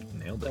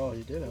 Nailed it. Oh,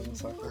 you did have a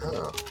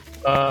soccer.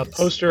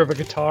 Poster of a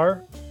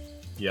guitar.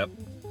 Yep.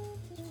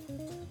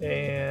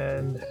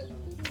 And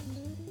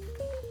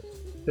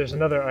there's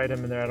another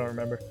item in there I don't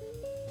remember.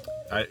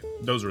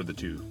 Those were the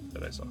two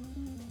that I saw.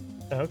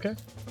 Okay.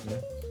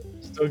 Yeah.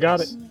 Still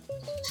got it.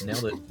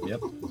 Nailed it.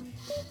 Yep.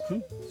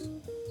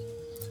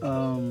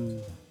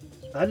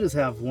 I just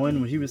have one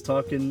when he was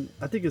talking.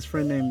 I think his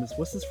friend name is,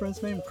 what's his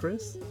friend's name?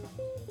 Chris?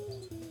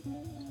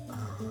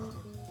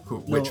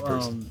 Which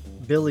person?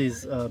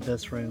 Billy's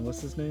best friend.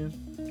 What's his name?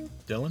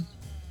 Dylan?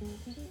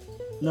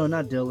 No,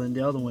 not Dylan.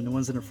 The other one. The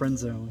one's in the friend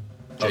zone.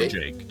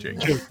 Jake.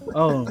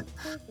 Oh,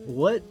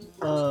 what?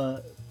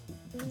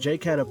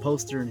 Jake had a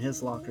poster in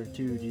his locker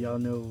too. Do y'all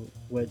know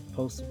what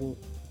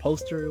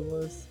poster it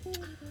was?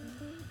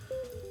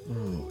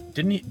 Ooh.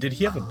 Did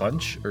he have a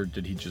bunch, or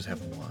did he just have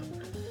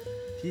one?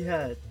 He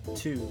had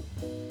two.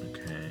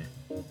 Okay.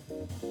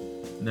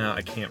 No,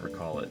 I can't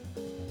recall it.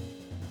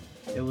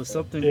 It was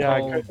something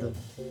called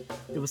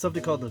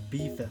the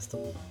Bee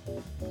Festival.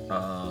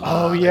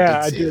 Oh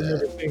yeah, I do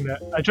remember seeing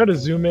that. I tried to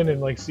zoom in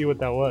and see what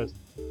that was.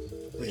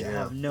 Which I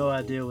have no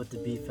idea what the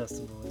Bee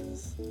Festival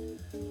is.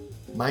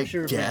 My I'm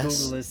sure guess. if we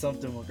Google it,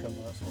 something will come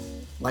up.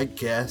 My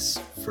guess,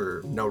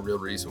 for no real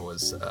reason,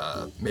 was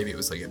maybe it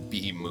was like a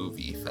B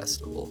movie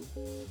festival.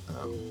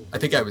 I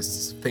think I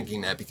was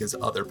thinking that because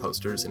other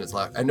posters in his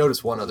locker. I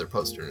noticed one other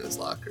poster in his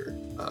locker.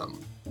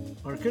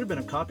 Or it could have been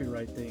a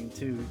copyright thing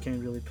too. You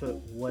can't really put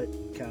what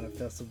kind of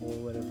festival,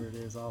 whatever it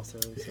is, also.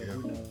 So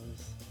who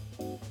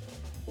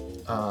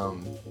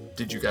knows?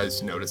 Did you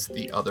guys notice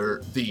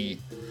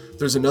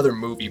there's another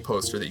movie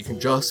poster that you can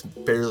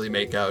just barely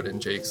make out in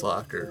Jake's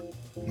locker.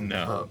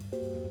 No.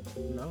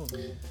 No.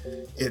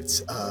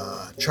 It's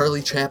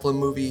Charlie Chaplin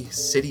movie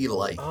City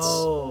Lights.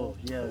 Oh,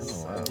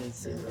 yes. I did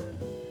see that.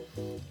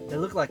 They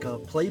look like a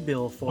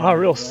playbill for Wow,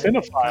 real right?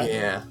 cinephile.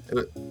 Yeah.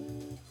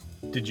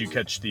 Did you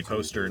catch the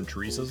poster in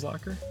Teresa's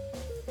locker?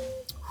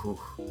 Whew.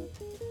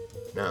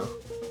 No.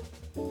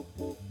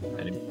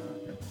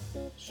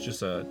 It's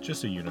just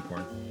a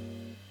unicorn.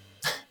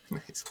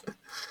 Nice.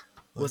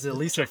 Was it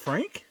Lisa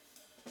Frank?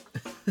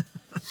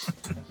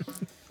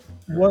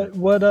 What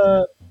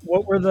were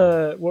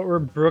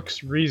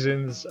Brooke's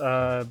reasons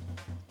to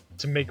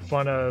make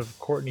fun of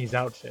Courtney's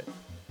outfit?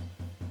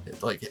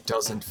 It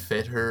doesn't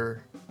fit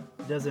her.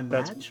 It doesn't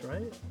match,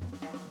 right?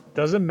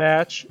 Doesn't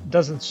match,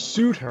 doesn't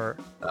suit her.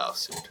 Oh,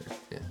 suit her,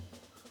 yeah.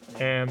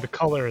 And the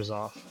color is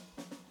off.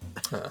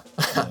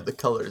 The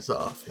color is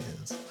off,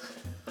 yes.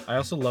 I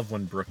also love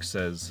when Brooke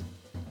says,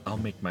 "I'll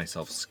make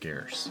myself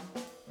scarce."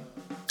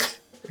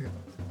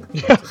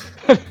 Yeah.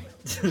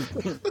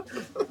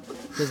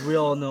 Because we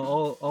all know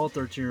all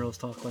 13-year-olds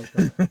talk like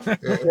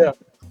that.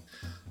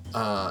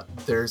 Yeah.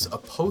 There's a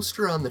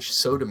poster on the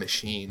soda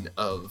machine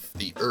of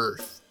the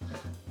Earth.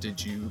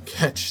 Did you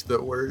catch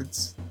the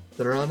words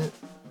that are on it?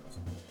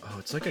 Oh,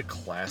 it's like a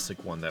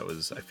classic one that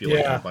was, I feel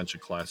like a bunch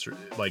of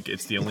like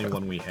it's the only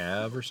one we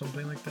have or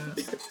something like that.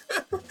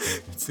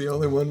 It's the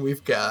only one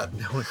we've got.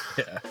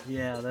 Yeah.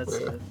 Yeah, that's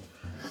it.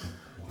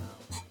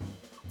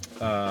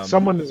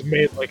 Someone has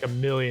made $1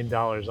 million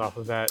off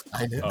of that.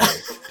 I know.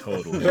 Oh,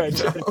 totally.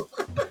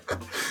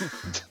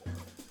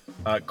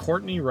 Right.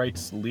 Courtney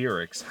writes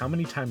lyrics how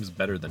many times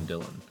better than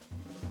Dylan?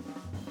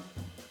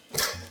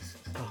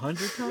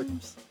 100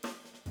 times?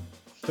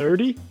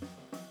 30?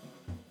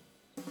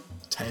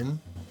 10?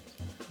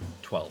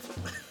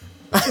 12.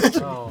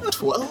 Oh.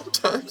 12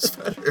 times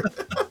better.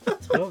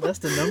 12, that's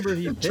the number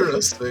he picked.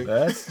 Interesting.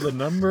 That's the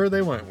number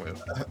they went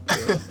with.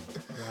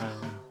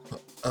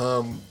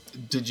 Wow.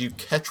 Did you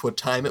catch what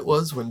time it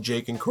was when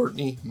Jake and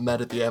Courtney met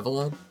at the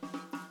Avalon?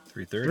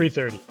 3:30.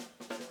 3:30.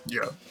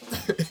 Yeah.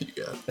 You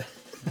got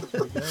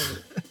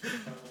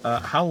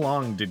it. How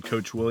long did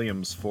Coach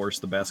Williams force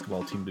the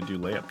basketball team to do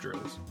layup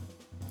drills?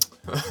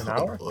 An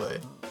hour? Oh, boy.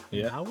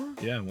 Yeah. An hour?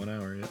 Yeah, 1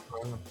 hour, yeah.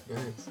 Oh,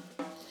 nice.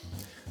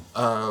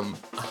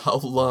 How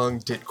long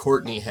did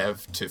Courtney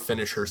have to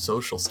finish her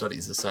social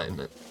studies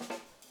assignment?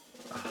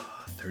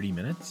 30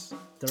 minutes?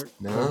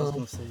 No. I was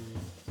gonna say,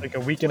 Like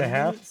a week and a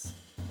half?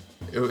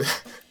 It was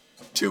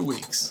 2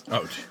 weeks.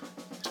 Oh,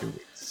 2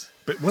 weeks.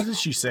 but what does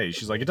she say?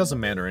 She's like, it doesn't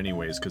matter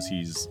anyways because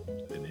he's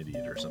an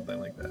idiot or something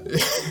like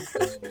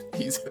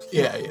that.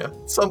 Yeah,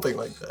 something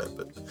like that.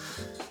 But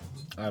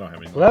I don't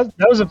have any. Well,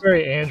 that was a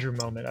very Andrew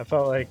moment. I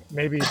felt like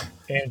maybe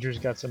Andrew's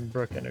got some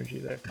Brooke energy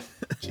there.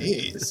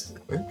 jeez.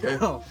 Okay.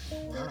 oh,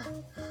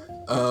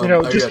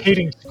 wow. Just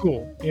hating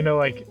school. Making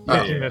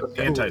that cool.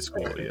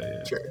 Anti-school,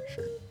 yeah. Sure.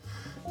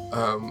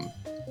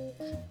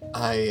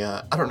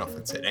 I don't know if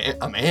I'd say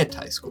I'm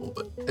anti-school,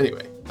 but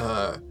anyway,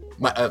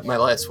 my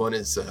last one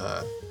is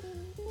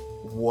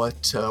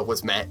what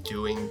was Matt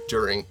doing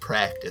during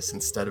practice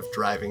instead of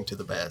driving to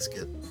the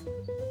basket?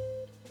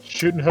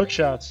 Shooting hook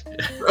shots.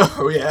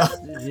 Oh yeah.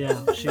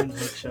 Yeah, shooting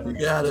hook shots. You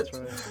got it.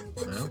 That's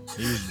right. Well,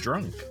 he was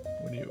drunk.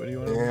 What do you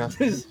want?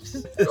 Yeah.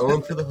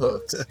 Going for the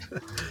hooks.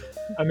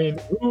 I mean,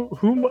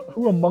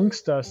 who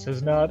amongst us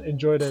has not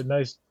enjoyed a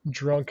nice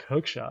drunk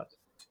hook shot?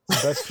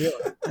 It's the best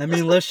feeling. I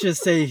mean, let's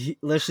just say he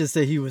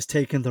was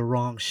taking the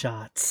wrong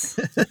shots.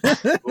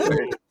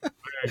 Very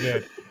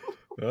good.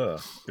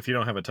 If you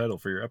don't have a title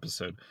for your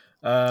episode.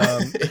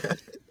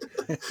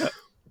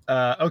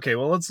 Okay,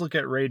 well, let's look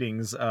at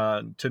ratings.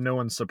 To no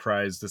one's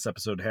surprise, this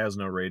episode has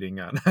no rating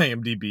on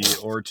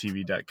IMDb or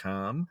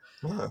TV.com.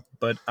 Wow.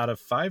 But out of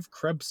 5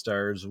 Krebs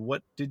stars,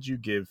 what did you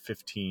give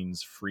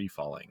 15's Free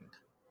Falling?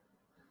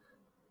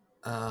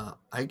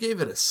 I gave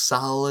it a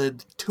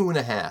solid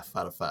 2.5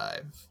 out of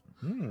 5.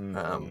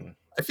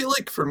 I feel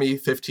like for me,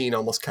 15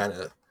 almost kind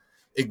of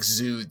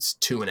exudes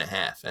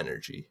 2.5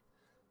 energy.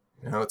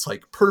 You know, it's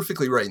like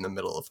perfectly right in the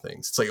middle of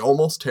things. It's like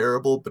almost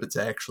terrible, but it's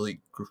actually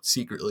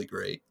secretly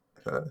great.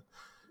 So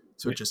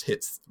it just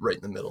hits right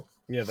in the middle.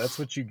 Yeah, that's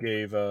what you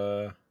gave.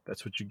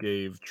 That's what you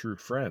gave True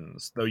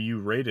Friends. Though you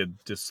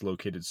rated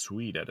Dislocated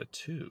Sweet at a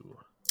 2.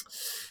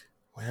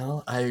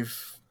 Well,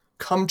 I've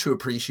come to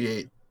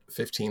appreciate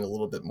 15 a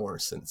little bit more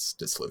since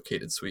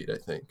Dislocated Sweet, I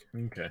think.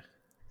 Okay.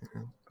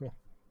 Cool.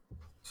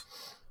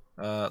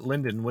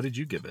 Lyndon, what did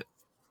you give it?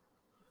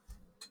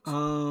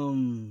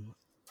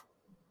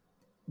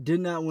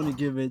 Did not want to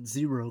give it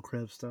 0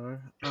 Krebs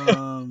star.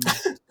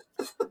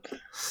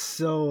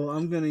 So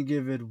I'm gonna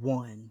give it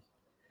 1.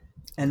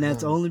 And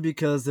that's only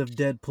because of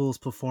Deadpool's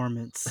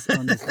performance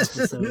on this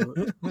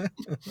episode.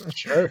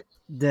 Sure.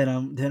 That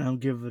I'm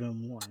giving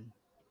him 1.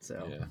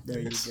 So Yeah. there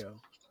you go.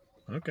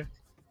 Okay.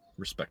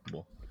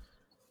 Respectable.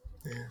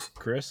 Yeah.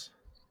 Chris?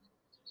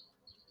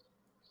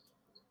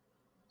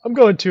 I'm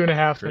going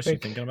 2.5. Chris, I you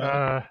think. thinking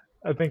about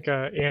I think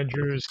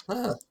Andrew's.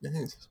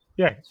 Nice.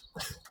 Yeah.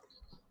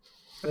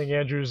 I think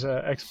Andrew's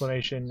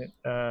explanation.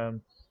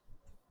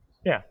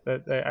 Yeah,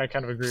 I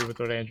kind of agree with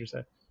what Andrew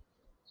said.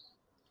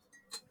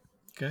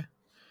 Okay.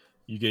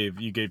 You gave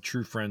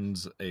True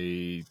Friends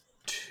a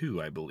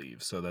 2, I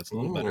believe. So that's a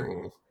little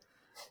better.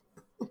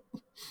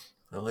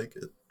 I like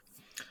it.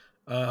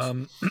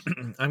 I'm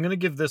gonna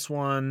give this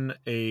one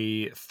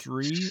a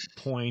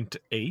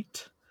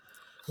 3.8.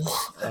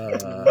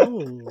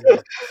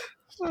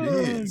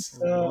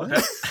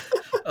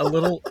 A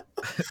little.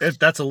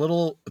 It's a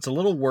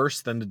little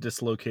worse than the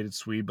Dislocated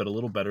Sweet, but a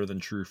little better than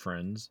True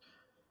Friends.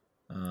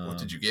 What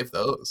did you give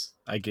those?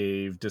 I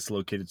gave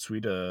Dislocated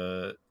Sweet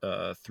a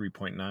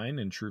 3.9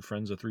 and True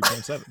Friends a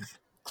 3.7.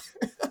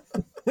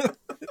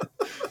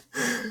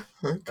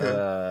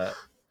 Okay.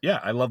 Yeah,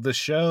 I love this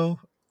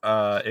show.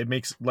 It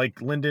makes,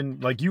 like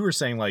Lyndon, like you were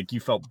saying, like you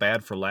felt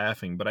bad for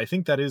laughing, but I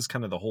think that is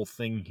kind of the whole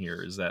thing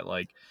here, is that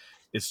like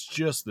it's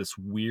just this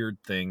weird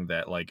thing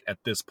that like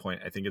at this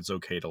point I think it's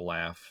okay to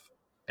laugh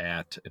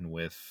at and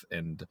with,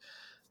 and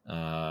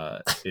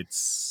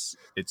it's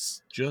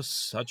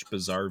just such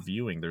bizarre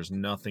viewing. There's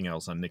nothing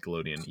else on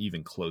Nickelodeon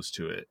even close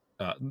to it,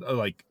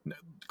 like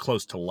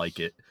close to like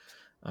it.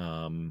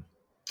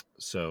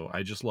 So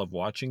I just love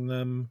watching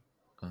them.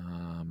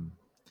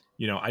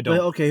 You know, I don't.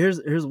 But, okay,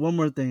 here's one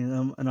more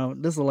thing,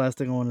 this is the last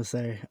thing I want to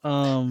say.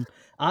 I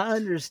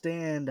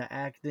understand the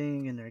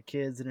acting and their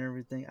kids and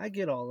everything. I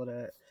get all of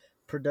that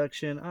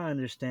production. I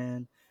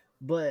understand,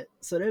 but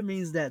so that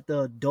means that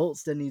the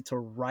adults that need to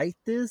write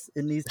this,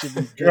 it needs to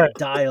be good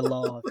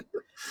dialogue.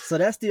 So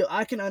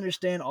I can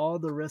understand all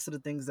the rest of the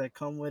things that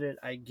come with it.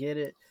 I get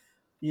it,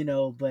 you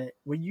know. But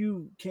when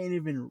you can't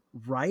even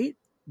write,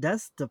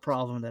 that's the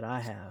problem that I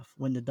have.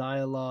 When the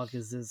dialogue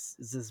is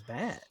this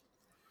bad.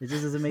 It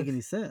just doesn't make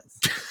any sense.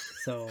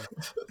 So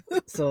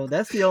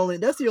that's the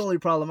only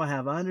problem I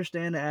have. I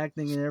understand the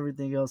acting and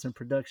everything else in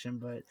production,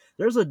 but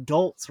there's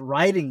adults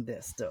writing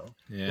this though.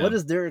 Yeah. What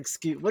is their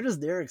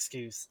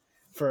excuse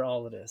for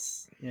all of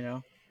this? You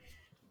know?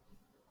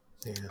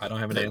 Yeah. I don't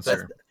have an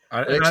answer.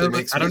 I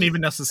don't even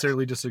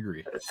necessarily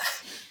disagree.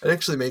 It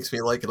actually makes me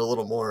like it a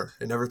little more.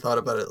 I never thought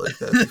about it like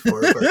that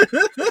before. But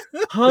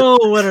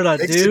oh, what did I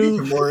makes do? it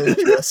even more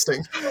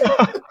interesting.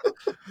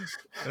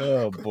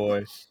 Oh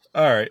boy.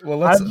 All right. Well,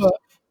 let's.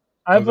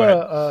 I have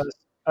a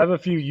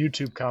few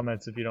YouTube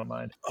comments if you don't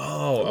mind.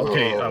 Oh,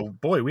 okay. Oh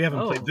boy, we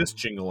haven't played this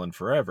jingle in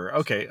forever.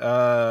 Okay.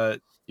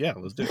 Yeah,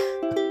 let's do it.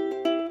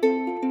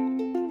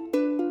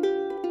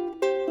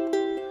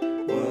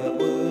 What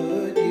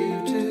would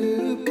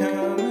YouTube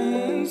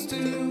comments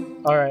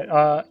do? All right.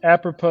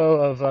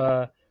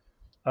 Apropos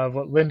of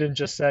what Lyndon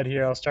just said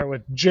here, I'll start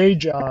with J.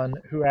 John,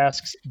 who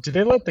asks, "Do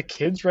they let the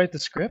kids write the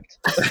script?"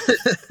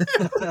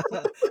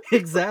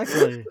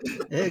 Exactly.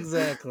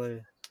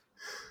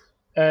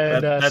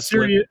 And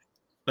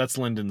that's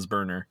Lyndon's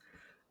burner.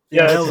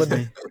 Yeah, that that's was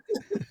Lyndon.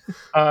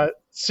 me.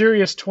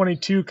 Sirius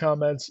 22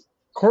 comments,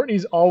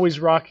 "Courtney's always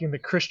rocking the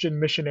Christian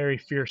missionary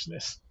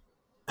fierceness."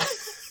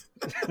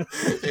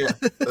 Yeah,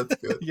 that's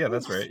good. Yeah,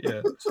 that's right.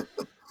 Yeah.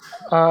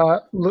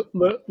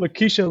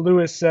 Lakeisha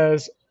Lewis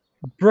says,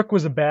 Brooke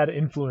was a bad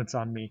influence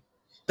on me.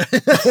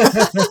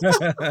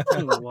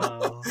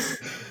 Wow.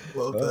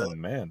 Oh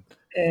man.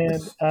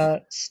 And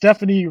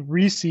Stephanie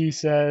Reese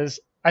says,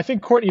 I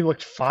think Courtney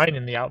looked fine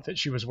in the outfit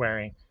she was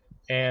wearing.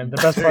 And the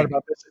best part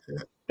about this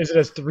is it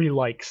has 3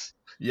 likes.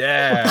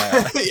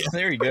 Yeah.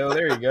 There you go.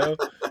 There you go.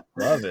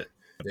 Love it.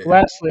 Yeah.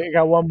 Lastly, I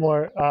got one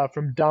more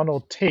from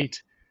Donald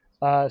Tate.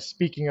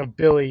 Speaking of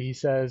Billy, he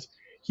says,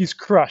 he's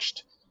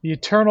crushed, the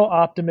eternal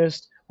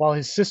optimist, while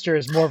his sister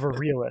is more of a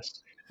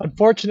realist.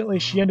 Unfortunately,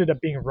 she ended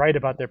up being right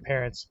about their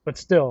parents, but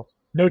still,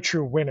 no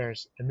true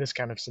winners in this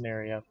kind of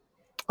scenario.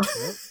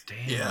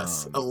 Damn.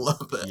 Yes, I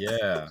love that.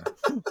 Yeah.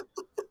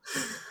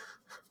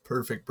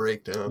 Perfect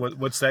breakdown.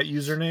 What's that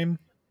username?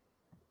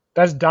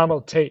 That's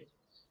Donald Tate.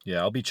 Yeah,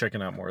 I'll be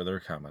checking out more of their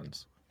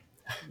comments.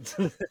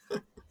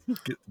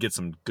 Get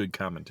some good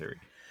commentary.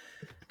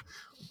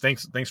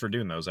 Thanks for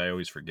doing those. I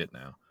always forget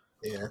now.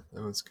 Yeah,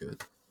 that was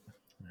good.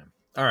 Yeah.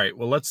 All right,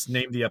 well, let's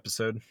name the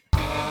episode.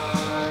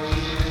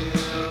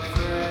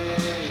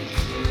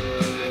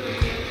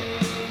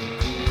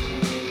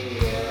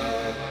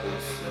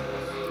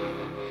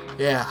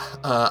 Yeah,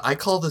 I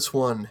call this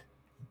one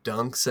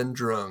Dunks and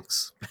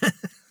Drunks.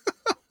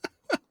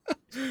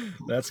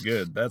 That's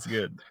good. That's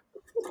good.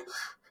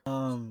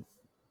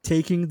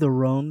 Taking the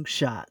wrong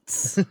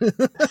shots.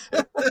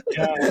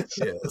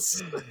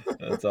 Yes.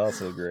 That's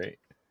also great.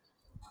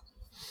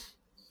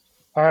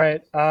 All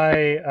right,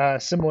 I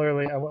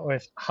similarly I went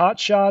with hot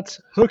shots,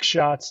 hook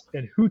shots,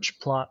 and hooch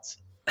plots.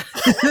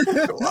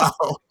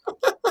 Wow.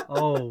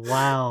 Oh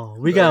wow,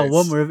 we got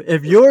one more.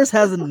 If yours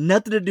has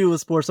nothing to do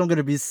with sports, I'm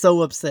gonna be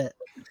so upset.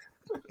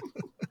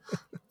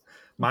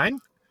 Mine?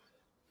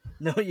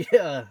 No,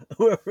 yeah.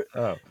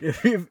 Oh,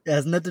 If it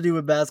has nothing to do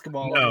with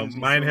basketball. no,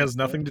 mine has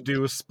nothing to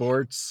do with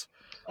sports.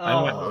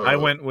 I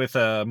went with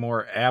a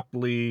more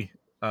aptly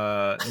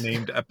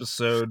named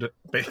episode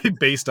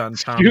based on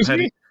Tom Excuse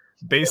Petty. me?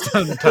 Based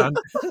on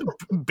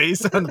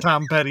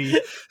Tom Petty.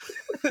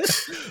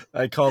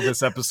 I call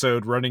this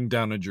episode "Running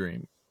Down a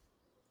Dream."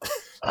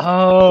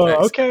 Oh,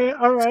 Nice. Okay,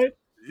 all right.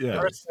 Yeah,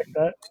 I respect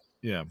that.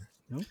 yeah.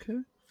 Okay.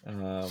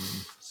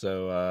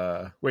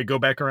 So wait, go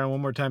back around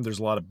one more time. There's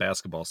a lot of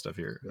basketball stuff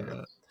here.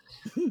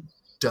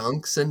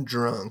 Dunks and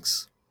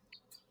Drunks.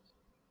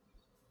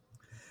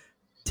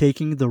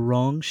 Taking the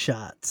wrong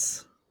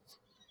shots.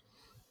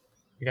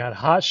 You got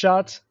hot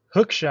shots,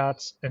 hook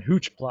shots, and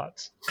hooch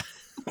plots.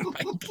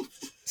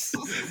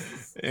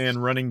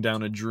 And Running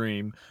Down a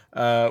Dream.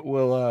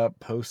 We'll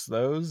post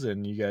those,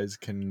 and you guys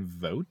can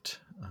vote.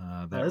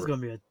 This is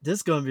gonna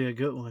be a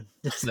good one.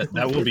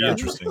 That will be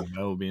interesting.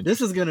 That will be interesting.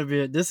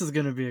 This is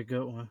gonna be a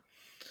good one.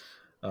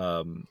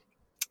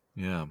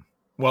 Yeah.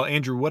 Well,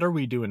 Andrew, what are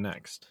we doing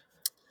next?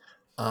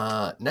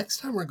 Next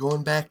time we're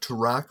going back to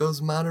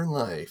Rocco's Modern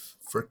Life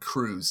for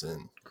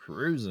Cruising.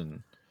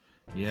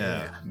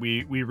 Yeah.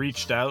 We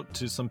reached out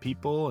to some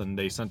people and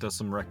they sent us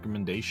some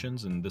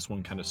recommendations, and this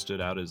one kind of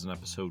stood out as an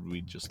episode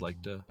we'd just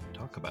like to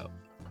talk about.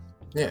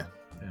 Yeah.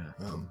 Yeah.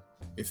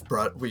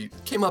 We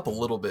came up a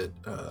little bit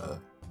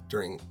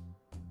during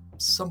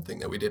something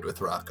that we did with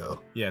Rocco.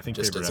 Yeah, I think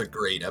just as a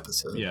great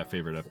episode. Yeah,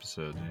 favorite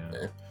episode.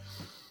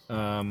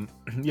 Yeah.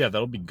 Yeah,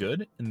 that'll be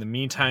good. In the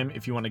meantime,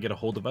 if you want to get a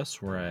hold of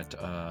us, we're at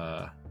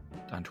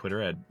on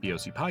Twitter at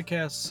BOC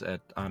Podcasts,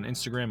 on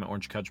Instagram at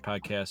Orange Couch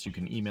Podcast. You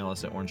can email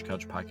us at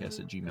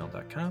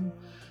orangecouchpodcast@gmail.com.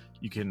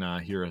 You can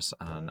hear us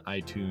on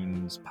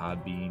iTunes,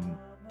 Podbean,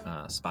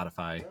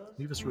 Spotify.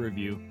 Leave us a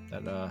review.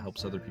 That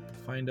helps other people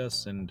find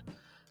us. And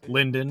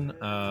Lyndon,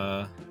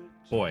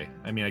 boy,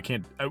 I mean,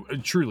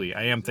 truly,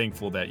 I am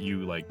thankful that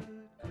you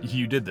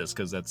did this,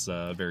 because that's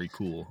very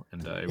cool,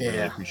 and I really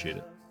appreciate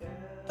it.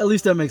 At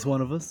least that makes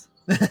one of us.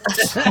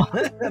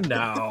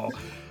 No.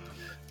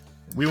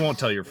 We won't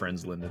tell your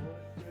friends, Lyndon.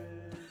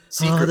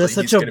 Secretly, that's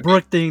such a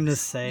Brooke thing to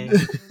say.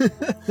 You're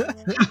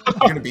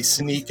going to be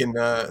sneaking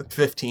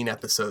 15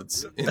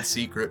 episodes in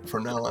secret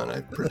from now on,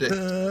 I predict.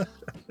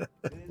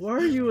 Why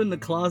are you in the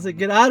closet?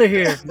 Get out of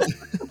here.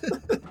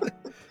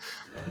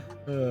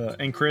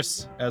 And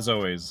Chris, as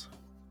always,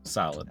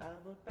 solid.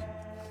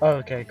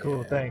 Okay,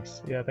 cool.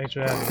 Thanks. Yeah, thanks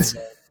for having me.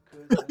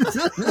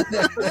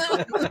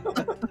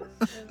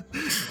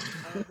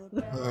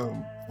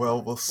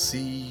 Well, we'll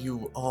see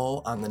you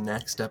all on the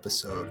next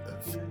episode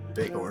of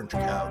Big Orange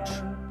Couch.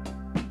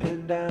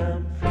 And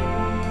I'm free.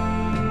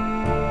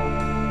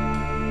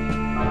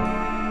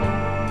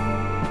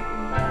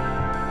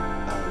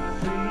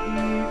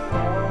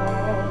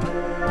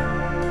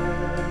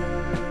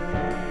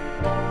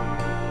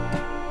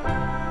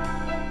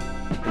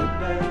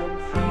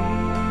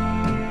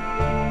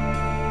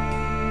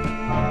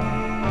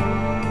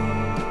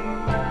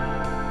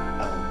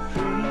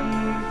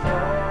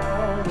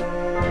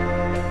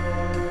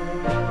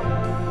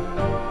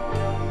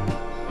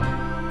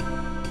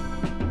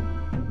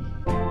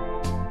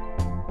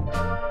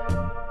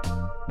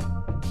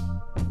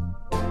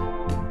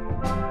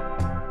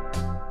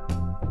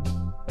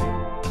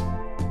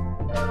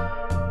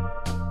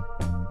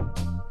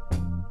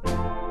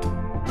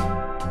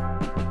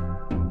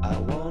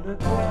 wanna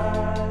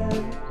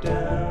climb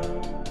down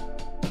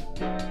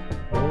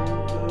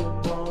over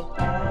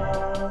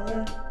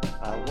Mulholland.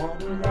 I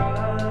wanna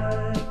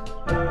ride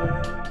her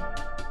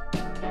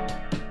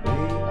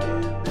way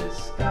in the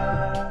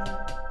sky.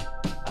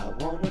 I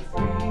wanna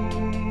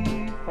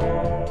free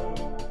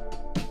fall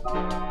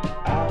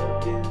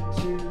out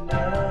into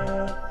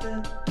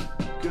nothing.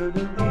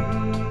 Gonna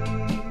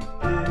leave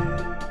this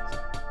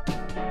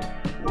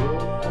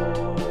world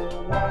for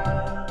a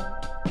while,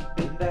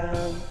 and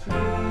I'm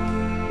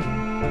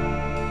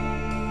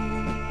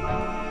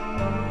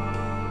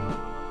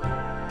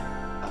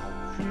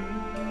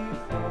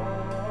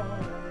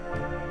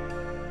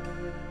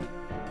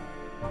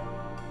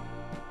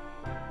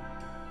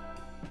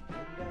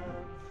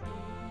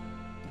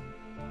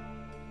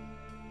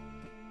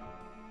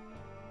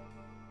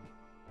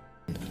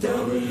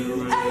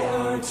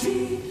WART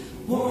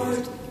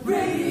Ward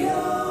Radio,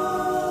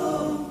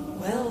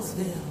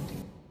 Wellsville.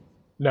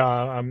 No,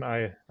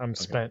 I'm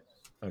spent.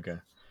 Okay.